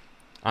one.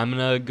 I'm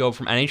gonna go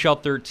from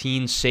NHL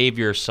 13. Save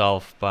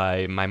Yourself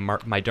by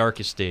My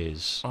Darkest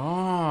Days.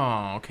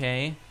 Oh,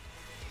 okay.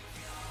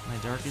 My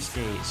Darkest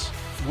Days.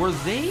 Were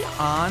they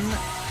on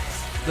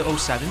the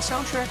 07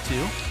 soundtrack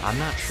too? I'm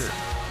not sure.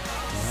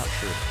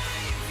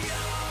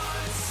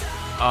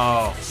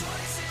 Oh.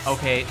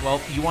 Okay, well,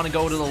 you want to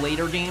go to the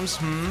later games?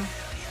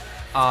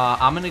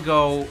 I'm going to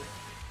go...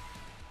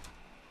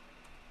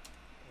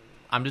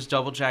 I'm just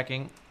double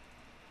checking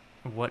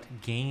what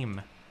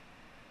game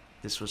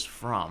this was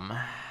from.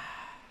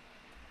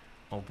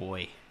 Oh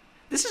boy.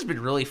 This has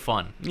been really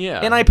fun. Yeah.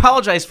 And I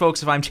apologize,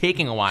 folks, if I'm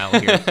taking a while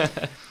here.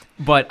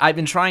 But I've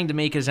been trying to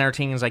make it as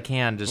entertaining as I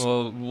can.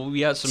 We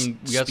got some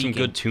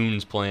good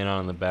tunes playing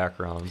on in the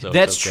background. So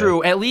that's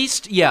true. At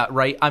least, yeah,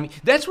 right. I mean,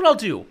 that's what I'll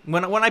do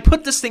when I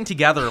put this thing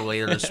together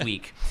later this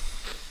week.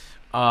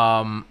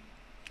 I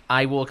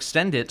will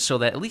extend it so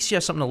that at least you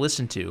have something to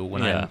listen to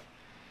when I'm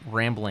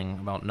rambling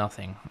about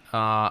nothing.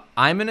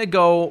 I'm gonna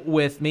go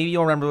with, maybe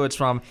you'll remember who it's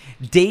from,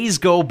 "Days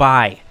Go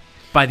By"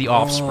 by The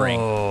Offspring.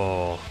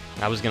 Oh,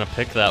 I was gonna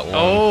pick that one.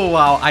 Oh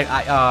wow,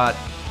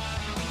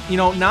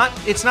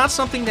 it's not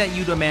something that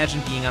you'd imagine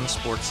being on a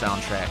sports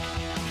soundtrack.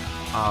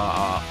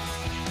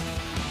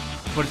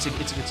 But it's a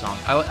good song.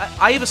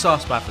 I have a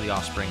soft spot for The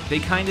Offspring. They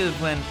kind of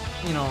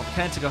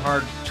took a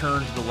hard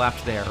turn to the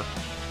left there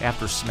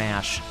after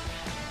Smash.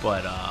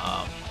 But,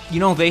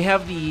 they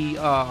have the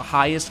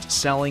highest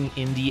selling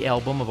indie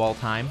album of all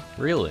time.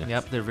 Really?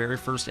 Yep, their very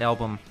first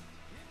album.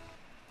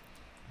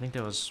 I think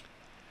that was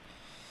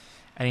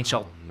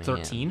NHL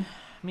 13,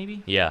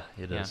 maybe? Yeah,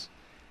 it is.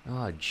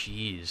 Oh,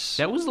 jeez.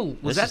 That was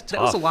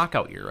the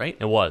lockout year, right?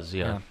 It was,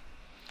 yeah.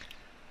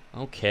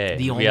 Okay.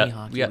 The only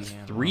hockey we got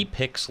 3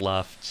 picks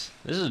left.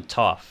 This is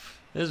tough.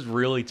 This is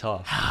really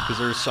tough because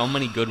there's so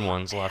many good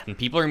ones left, and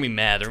people are gonna be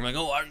mad. They're like,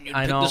 "Oh, why didn't you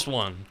pick this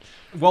one?"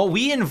 Well,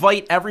 we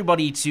invite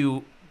everybody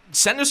to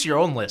send us your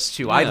own list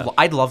too. Yeah.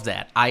 I'd love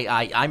that.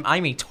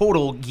 I'm a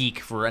total geek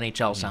for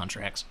NHL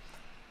soundtracks.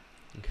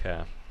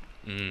 Okay.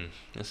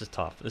 This is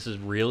tough. This is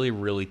really,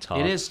 really tough.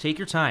 It is. Take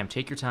your time.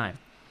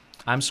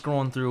 I'm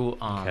scrolling through.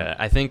 Okay.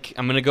 I think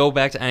I'm gonna go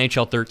back to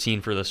NHL 13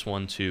 for this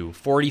one too.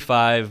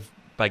 45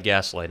 by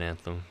Gaslight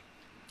Anthem.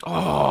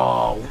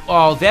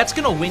 Oh, that's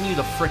gonna win you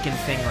the frickin'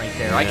 thing right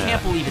there. Yeah. I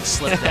can't believe it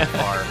slipped that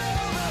far.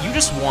 You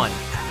just won.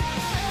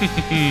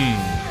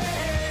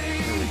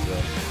 Really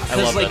good. I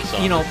Because, love that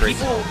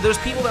song. there's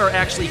people that are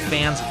actually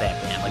fans of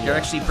that band. Like, they're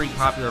actually a pretty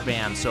popular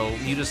band. So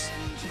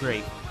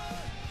great.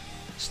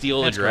 Steal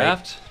the That's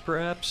Draft,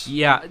 perhaps.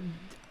 Yeah.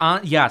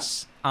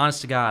 Yes.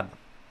 Honest to God.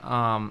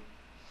 All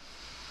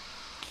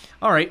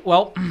right.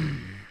 Well,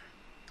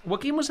 what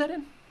game was that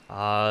in?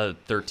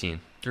 13.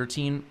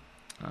 13.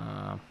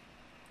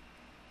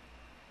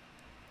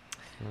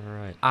 All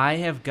right. I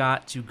have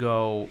got to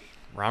go.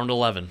 Round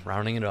 11,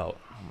 rounding it out.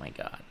 Oh my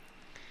god.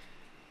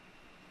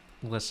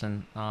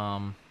 Listen,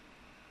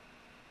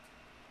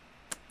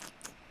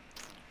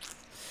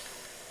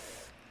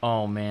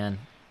 oh man.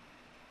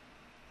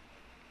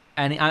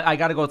 And I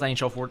got to go with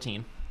NHL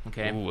 14.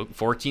 Okay. Ooh,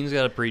 14's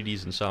got a pretty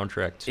decent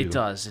soundtrack too. It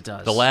does. It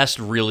does. The last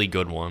really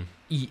good one.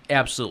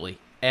 Absolutely.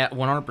 At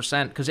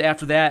 100%. Because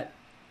after that,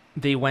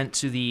 they went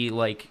to the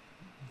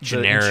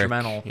Generic.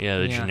 instrumental. Yeah,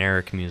 the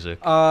generic music.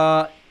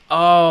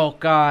 Oh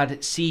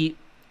god. See,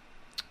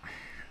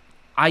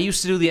 I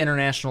used to do the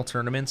international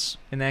tournaments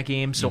in that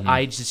game, so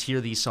I just hear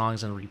these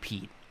songs on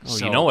repeat. Oh,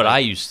 so, you know what I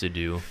used to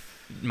do?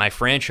 My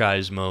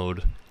franchise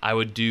mode, I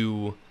would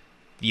do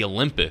the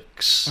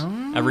Olympics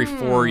every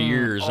 4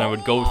 years. And I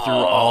would go through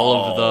all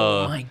of the...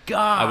 Oh my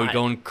god. I would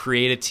go and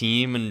create a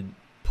team and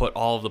put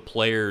all of the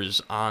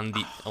players on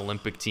the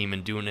Olympic team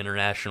and do an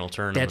international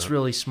tournament. That's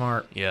really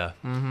smart. Yeah.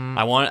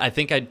 I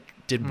think I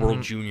did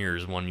World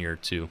Juniors 1 year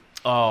too.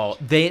 Oh,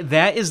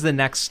 that is the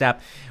next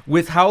step.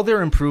 With how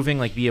they're improving,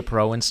 like Be a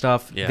Pro and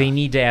stuff, they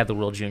need to add the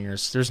World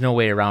Juniors. There's no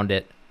way around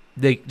it.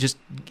 They just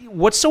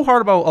what's so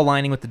hard about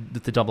aligning with the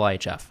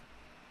IHF?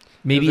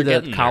 Maybe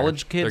the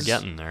college kids. They're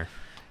getting there.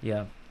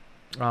 Yeah.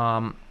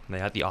 They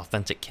have the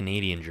authentic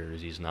Canadian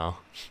jerseys now.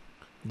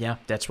 Yeah,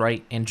 that's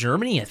right. And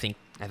Germany, I think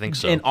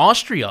so. And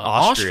Austria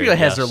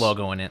has their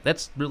logo in it.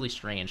 That's really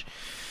strange.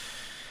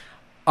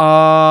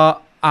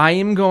 I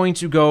am going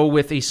to go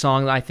with a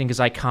song that I think is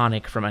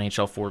iconic from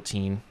NHL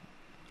 14.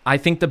 I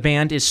think the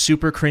band is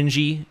super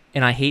cringy,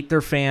 and I hate their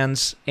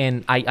fans,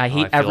 and I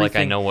hate everything. I feel like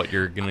I know what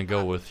you're going to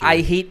go with here.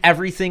 I hate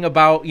everything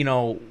about,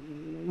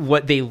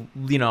 what they,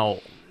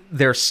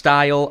 their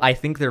style. I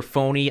think they're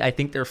phony. I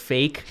think they're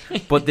fake.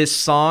 But this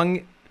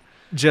song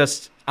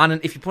just,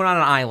 if you put it on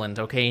an island,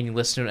 okay, and you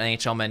listen to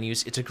NHL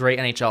menus, it's a great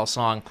NHL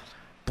song.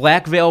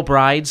 Black Veil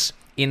Brides.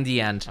 In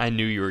the end. I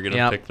knew you were going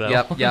to pick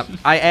that. Yep.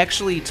 I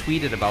actually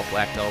tweeted about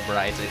Black Veil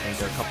Brides, I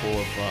think, a couple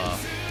of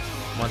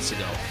months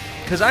ago.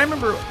 Because I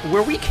remember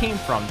where we came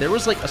from, there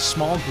was a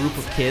small group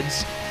of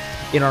kids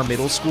in our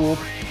middle school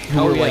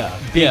who were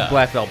big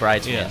Black Veil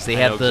Brides fans. They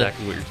had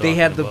exactly what you're they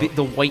had about.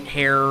 the white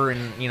hair,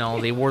 and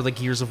they wore the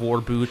Gears of War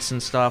boots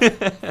and stuff.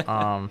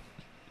 In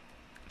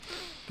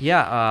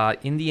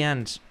the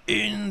end.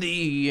 In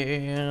the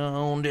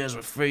end, as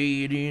we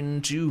fade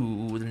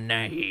into the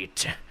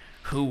night.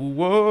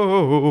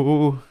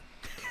 Whoa.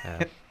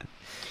 Okay.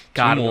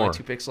 God, Two more. only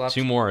 2 picks left.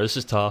 2 more. This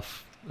is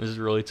tough. This is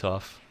really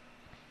tough.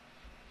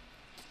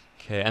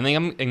 Okay, I think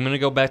I'm going to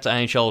go back to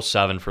NHL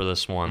 07 for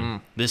this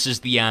one. This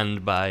is The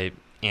End by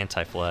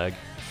Anti-Flag.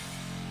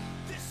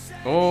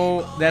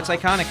 Oh, that's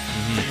iconic.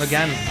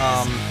 Again,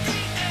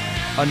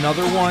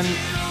 another one.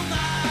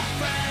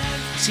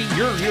 See,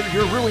 you're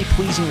really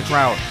pleasing the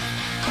crowd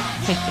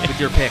with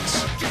your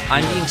picks.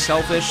 I'm being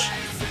selfish.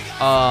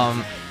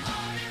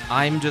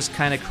 I'm just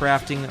kind of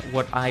crafting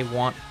what I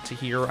want to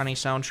hear on a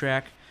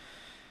soundtrack,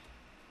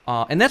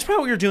 and that's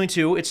probably what you're doing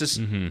too. It's just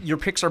your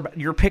picks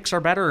are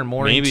better and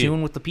more in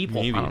tune with the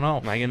people. Maybe. I don't know.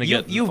 Am I going to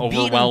get an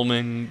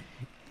overwhelming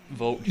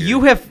vote here?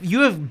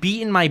 You have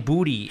beaten my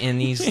booty in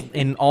these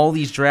in all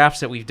these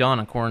drafts that we've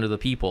done according to the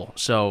people.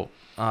 So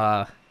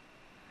that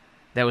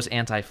was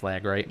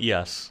Anti-Flag, right?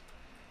 Yes.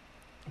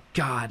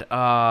 God.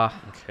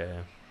 Okay.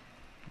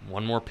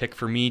 1 more pick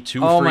for me.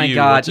 2 oh for my you.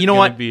 God. What's you know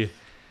what? Be?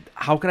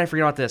 How could I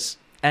forget about this?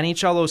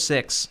 NHL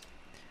 06,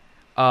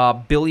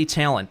 Billy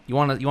Talent. You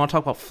want to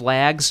talk about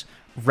flags?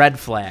 Red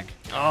Flag.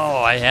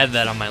 Oh, I had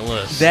that on my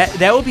list.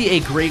 That would be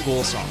a great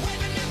goal song.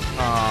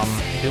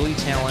 Billy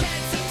Talent,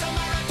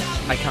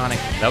 iconic.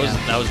 That was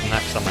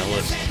next on my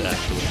list,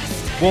 actually.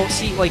 Well,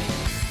 see,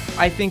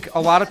 I think a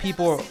lot of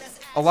people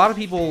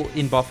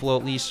in Buffalo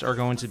at least are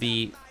going to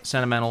be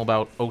sentimental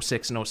about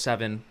 06 and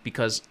 07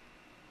 because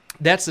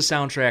that's the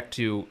soundtrack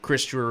to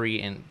Chris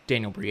Drury and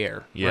Daniel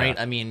Briere, right?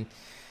 I mean,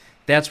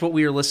 that's what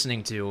we were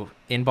listening to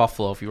in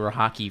Buffalo if you were a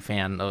hockey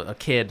fan, a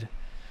kid,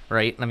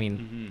 right? I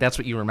mean, that's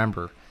what you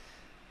remember.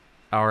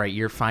 All right,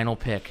 your final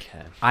pick.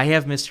 Okay. I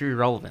have Mr.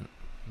 Irrelevant.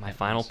 My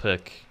final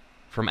pick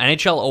from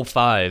NHL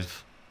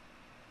 05.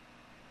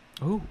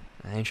 Ooh.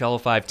 NHL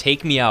 05,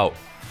 Take Me Out,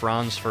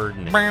 Franz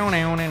Ferdinand. Yeah,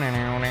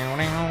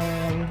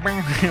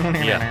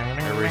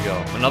 there we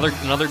go. Another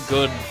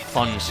good,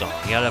 fun song.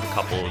 You gotta have a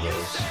couple of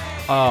those.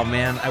 Oh,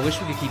 man, I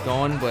wish we could keep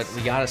going, but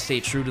we gotta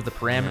stay true to the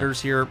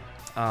parameters here.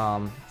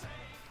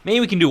 Maybe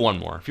we can do one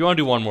more. If you want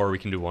to do one more, we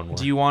can do one more.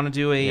 Do you want to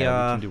do a...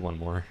 Yeah, we can do one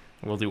more.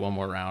 We'll do one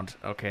more round.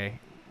 Okay.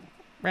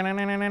 I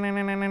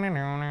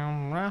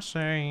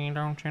say,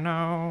 don't you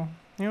know?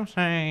 You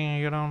say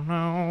you don't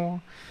know.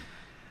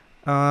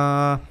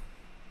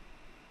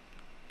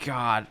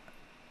 God.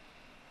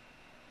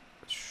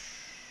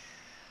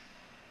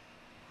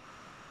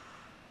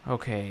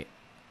 Okay.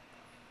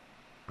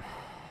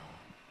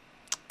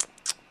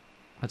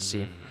 Let's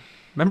see.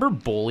 Remember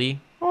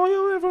Bully? All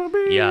you ever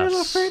be is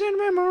a fading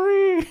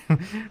memory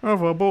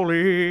of a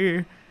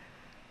bully.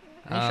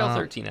 NHL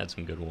 13 had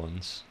some good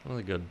ones.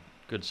 Really good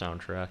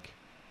soundtrack.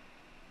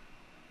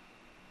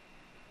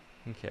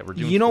 Okay, we're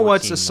doing. You know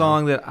what's a now.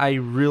 song that I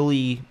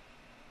really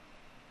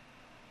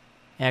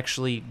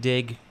actually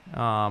dig.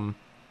 I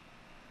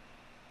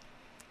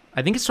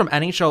think it's from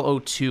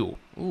NHL 02.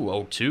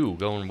 Ooh, 02,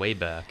 going way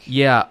back.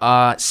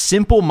 Yeah,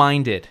 Simple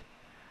Minded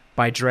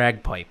by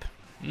Dragpipe.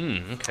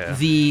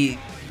 Okay.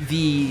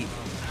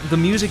 The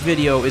music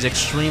video is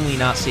extremely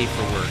not safe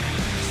for work.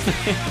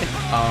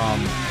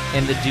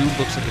 And the dude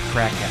looks like a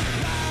crackhead.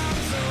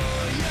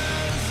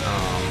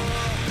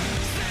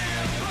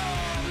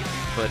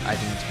 But I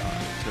think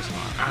it's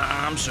on.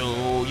 I'm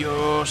so,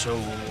 you're so.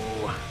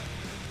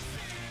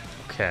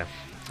 Okay.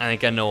 I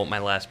think I know what my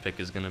last pick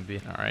is going to be.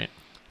 All right.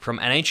 From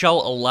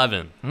NHL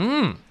 11.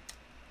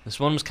 This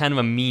one was kind of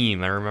a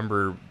meme. I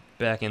remember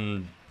back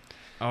in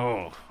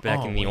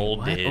the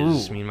old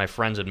days, me and my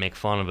friends would make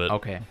fun of it.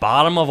 Okay.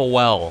 Bottom of a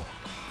Well,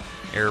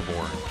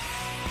 Airborne.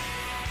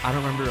 I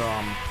don't remember.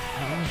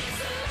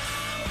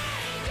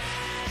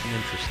 It's an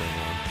interesting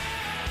one.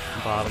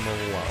 Bottom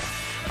of a Well.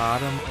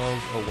 Bottom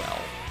of a well.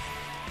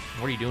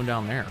 What are you doing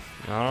down there?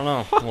 I don't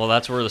know. Well,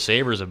 that's where the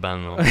Sabres have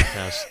been though.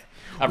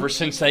 Ever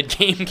since that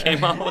game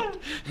came out.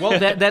 Well,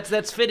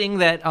 that's fitting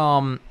that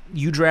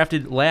you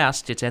drafted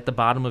last. It's at the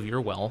bottom of your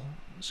well,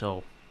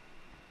 so.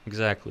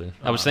 Exactly.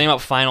 I was thinking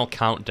about Final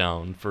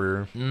Countdown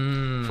for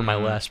my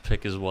last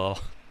pick as well.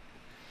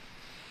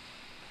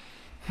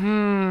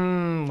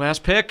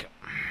 Last pick.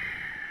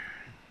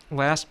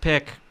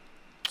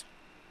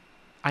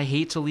 I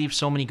hate to leave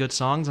so many good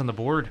songs on the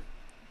board,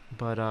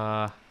 but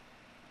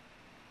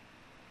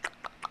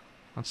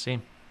let's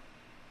see.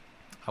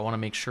 I want to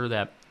make sure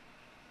that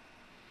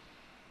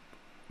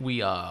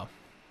we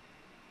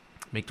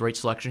make the right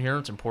selection here.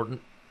 It's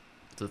important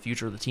to the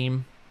future of the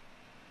team.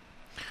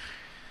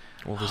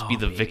 Will this be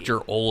the Victor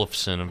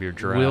Olofsson of your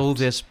draft? Will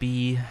this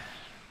be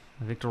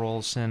Victor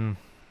Olofsson?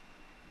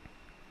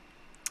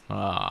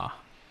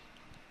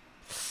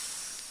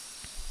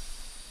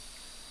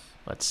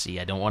 Let's see.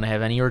 I don't want to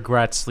have any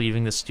regrets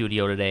leaving the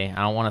studio today.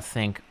 I don't want to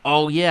think,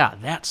 oh, yeah,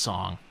 that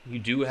song. You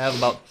do have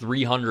about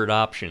 300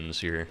 options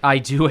here. I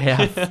do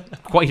have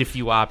quite a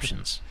few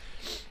options.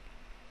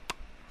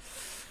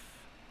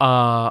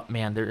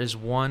 Man, there is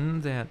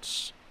one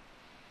that's...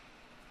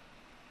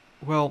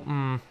 Well,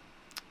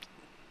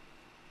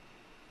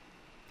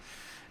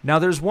 Now,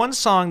 there's one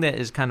song that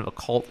is kind of a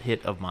cult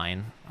hit of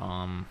mine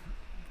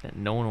that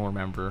no one will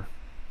remember.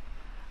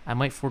 I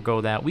might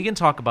forego that. We can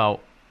talk about,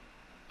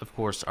 of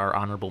course, our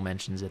honorable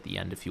mentions at the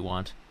end if you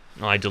want.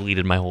 Oh, I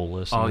deleted my whole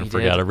list. Oh, I you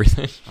forgot did?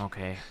 everything.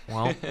 Okay,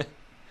 well,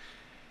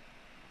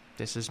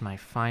 this is my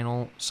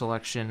final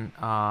selection.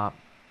 I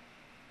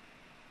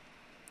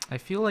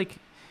feel like,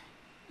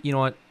 you know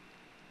what?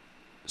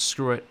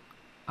 Screw it.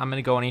 I'm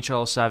going to go on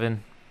HL7.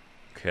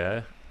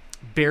 Okay.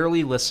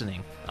 Barely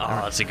Listening. Oh,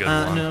 that's a good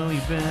I one. know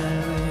you're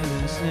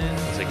barely listening.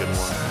 That's a good one.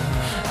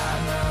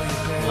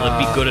 Will it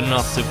be good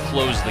enough to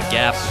close the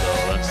gap,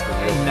 though? That's the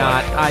real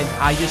Not. question.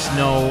 I just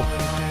know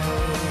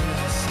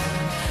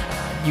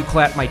you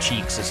clapped my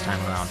cheeks this time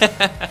around.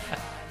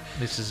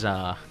 This is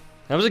That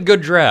was a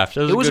good draft.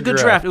 It was a good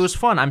draft. It was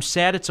fun. I'm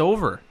sad it's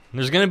over.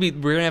 We're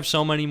gonna have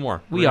so many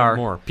more. We are.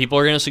 More. People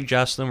are gonna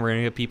suggest them. We're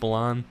gonna get people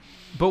on.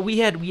 But we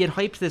had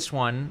hyped this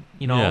one.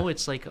 You know, Yeah.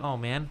 It's like, oh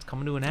man, it's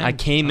coming to an end. I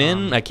came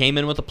in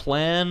with a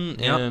plan,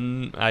 Yep.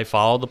 and I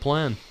followed the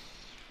plan.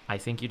 I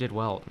think you did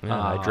well. Yeah,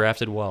 I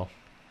drafted well.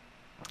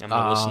 I'm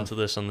gonna listen to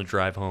this on the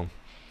drive home.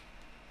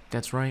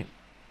 That's right.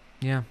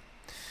 Yeah.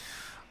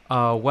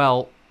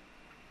 Well,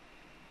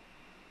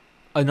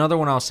 another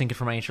one I was thinking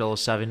from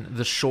HL07,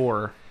 The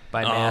Shore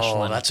by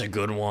Mashland. Oh, that's a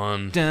good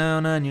one.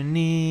 Down on your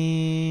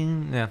knee.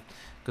 Yeah,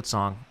 good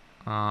song.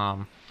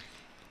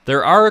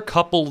 There are a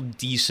couple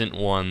decent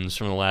ones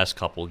from the last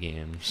couple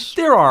games.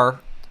 There are.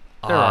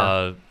 There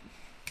are.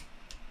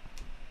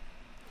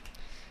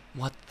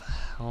 What the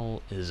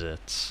hell is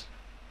it?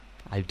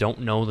 I don't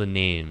know the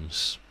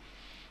names.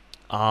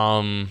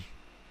 Let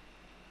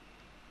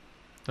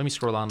me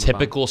scroll on.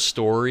 Typical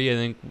Story, I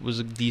think, was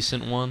a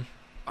decent one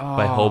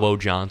by Hobo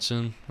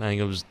Johnson. I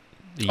think it was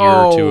a year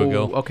or two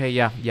ago. Okay,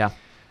 yeah.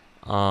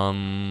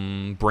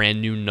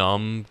 Brand New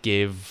Numb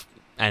gave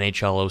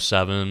NHL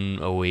 07,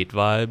 08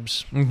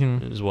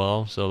 vibes as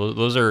well. So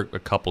those are a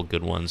couple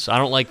good ones. I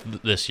don't like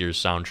this year's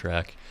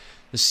soundtrack.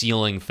 The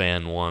Ceiling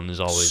Fan one is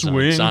always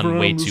on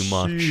way too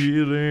much.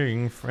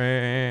 Ceiling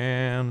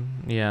Fan.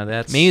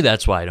 Yeah, Maybe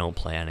that's why I don't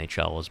play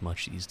NHL as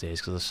much these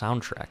days, because the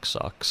soundtrack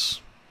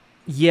sucks.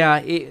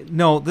 Yeah,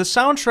 no, the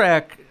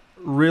soundtrack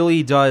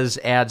really does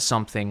add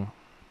something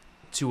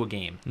to a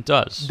game. It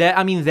does.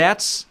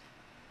 That's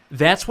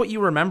what you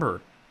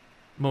remember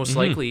most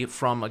likely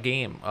from a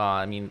game.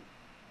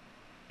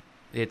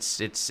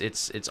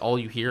 It's all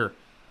you hear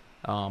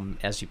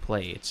as you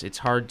play. It's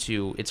hard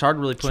to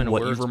really put into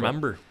what words. You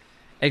remember.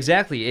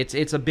 Exactly.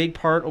 It's a big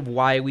part of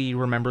why we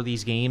remember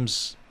these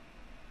games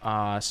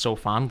so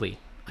fondly,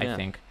 I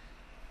think.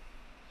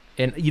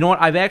 And you know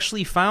what? I've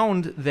actually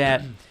found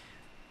that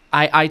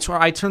I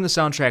turn the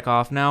soundtrack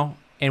off now,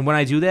 and when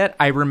I do that,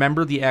 I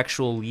remember the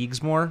actual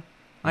leagues more,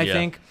 I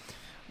think.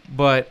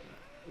 But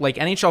like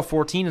NHL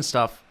 14 and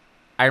stuff,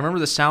 I remember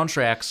the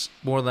soundtracks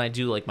more than I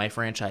do like my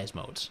franchise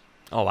modes.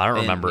 Oh, I don't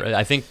remember.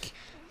 I think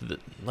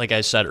like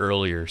I said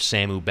earlier,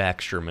 Samu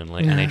Backstrom in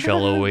like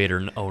NHL 08 or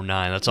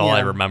 09. That's all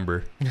I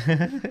remember.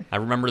 I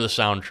remember the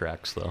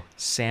soundtracks though.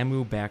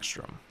 Samu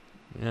Backstrom.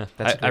 Yeah,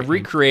 That's a I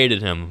great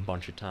recreated him a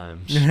bunch of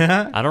times.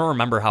 I don't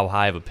remember how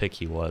high of a pick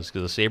he was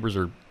because the Sabres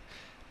are a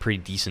pretty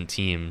decent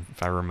team,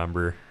 if I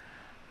remember.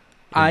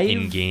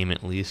 In game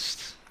at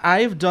least.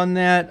 I've done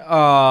that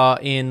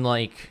in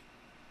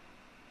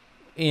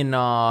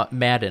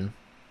Madden,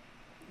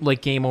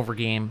 like game over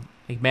game.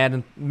 Like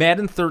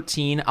Madden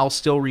 13, I'll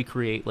still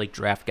recreate like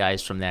draft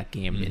guys from that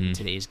game in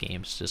today's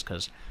games just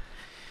because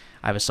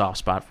I have a soft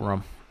spot for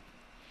them.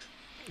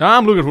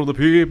 I'm looking for the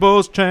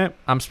people's champ.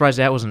 I'm surprised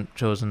that wasn't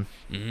chosen.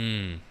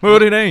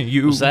 But it ain't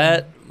you. Was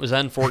that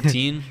in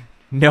 14?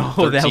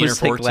 No, that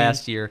was like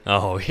last year.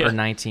 Oh yeah, or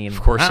 19.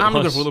 Of course, I'm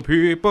looking for the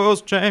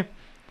people's champ.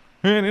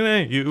 And it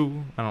ain't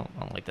you. I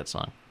don't like that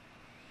song.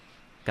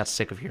 Got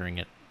sick of hearing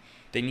it.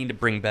 They need to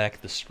bring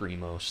back the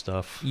screamo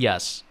stuff.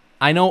 Yes.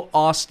 I know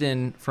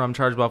Austin from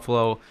Charge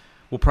Buffalo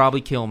will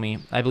probably kill me.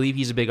 I believe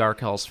he's a big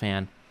Arkells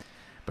fan.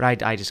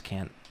 But I just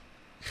can't.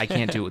 I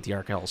can't do it with the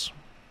Arkells.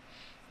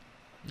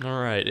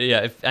 All right. Yeah,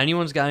 if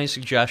anyone's got any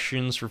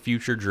suggestions for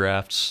future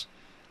drafts,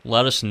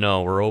 let us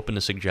know. We're open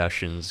to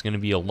suggestions. It's going to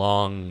be a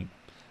long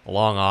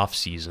off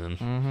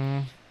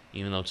season,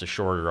 even though it's a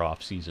shorter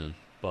off season.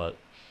 But,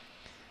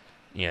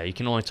 yeah, you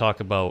can only talk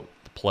about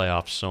the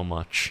playoffs so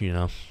much, you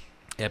know.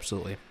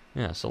 Absolutely.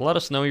 Yeah, so let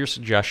us know your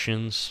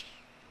suggestions.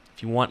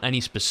 If you want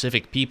any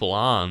specific people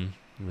on,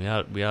 we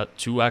got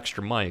 2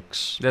 extra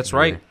mics. That's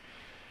right.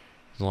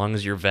 As long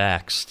as you're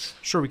vaxxed.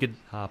 Sure, we could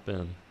hop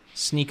in.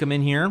 Sneak them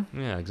in here.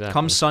 Yeah, exactly.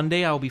 Come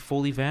Sunday, I'll be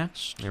fully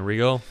vaxxed. There we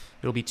go.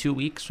 It'll be 2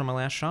 weeks from my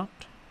last shot.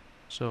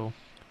 So,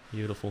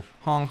 beautiful.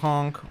 Honk,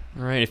 honk.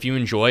 All right, if you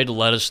enjoyed,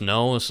 let us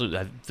know.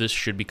 This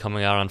should be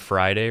coming out on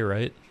Friday,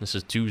 right? This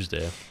is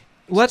Tuesday.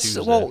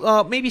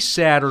 Maybe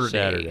Saturday.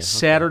 Okay.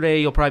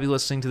 Saturday, you'll probably be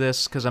listening to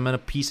this because I'm going to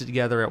piece it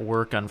together at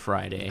work on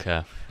Friday.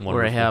 Okay. Wonderful.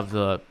 Where I have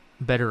the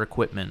better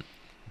equipment.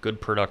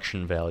 Good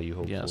production value,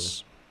 hopefully.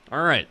 Yes.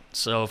 All right,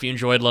 so if you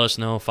enjoyed, let us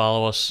know.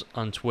 Follow us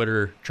on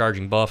Twitter,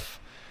 Charging Buff,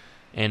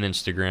 and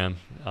Instagram.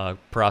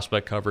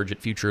 Prospect coverage at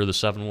Future of the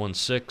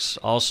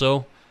 716.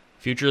 Also,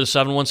 Future of the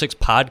 716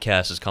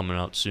 podcast is coming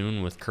out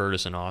soon with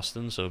Curtis and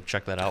Austin, so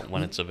check that out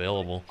when it's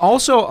available.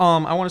 Also,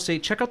 I want to say,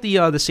 check out the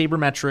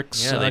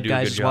Sabermetrics they do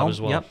guys a good job as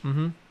well. Yep.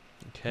 Mm-hmm.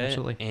 Okay.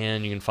 Absolutely.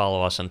 And you can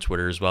follow us on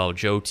Twitter as well,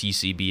 Joe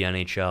TCB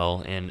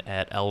NHL and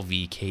at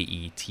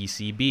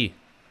LVKETCB.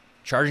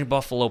 Charging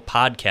Buffalo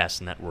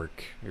Podcast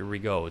Network. Here we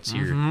go. It's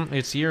here.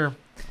 It's here.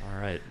 All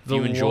right. If The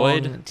you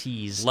enjoyed, long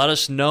tease. let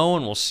us know,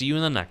 and we'll see you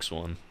in the next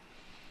one.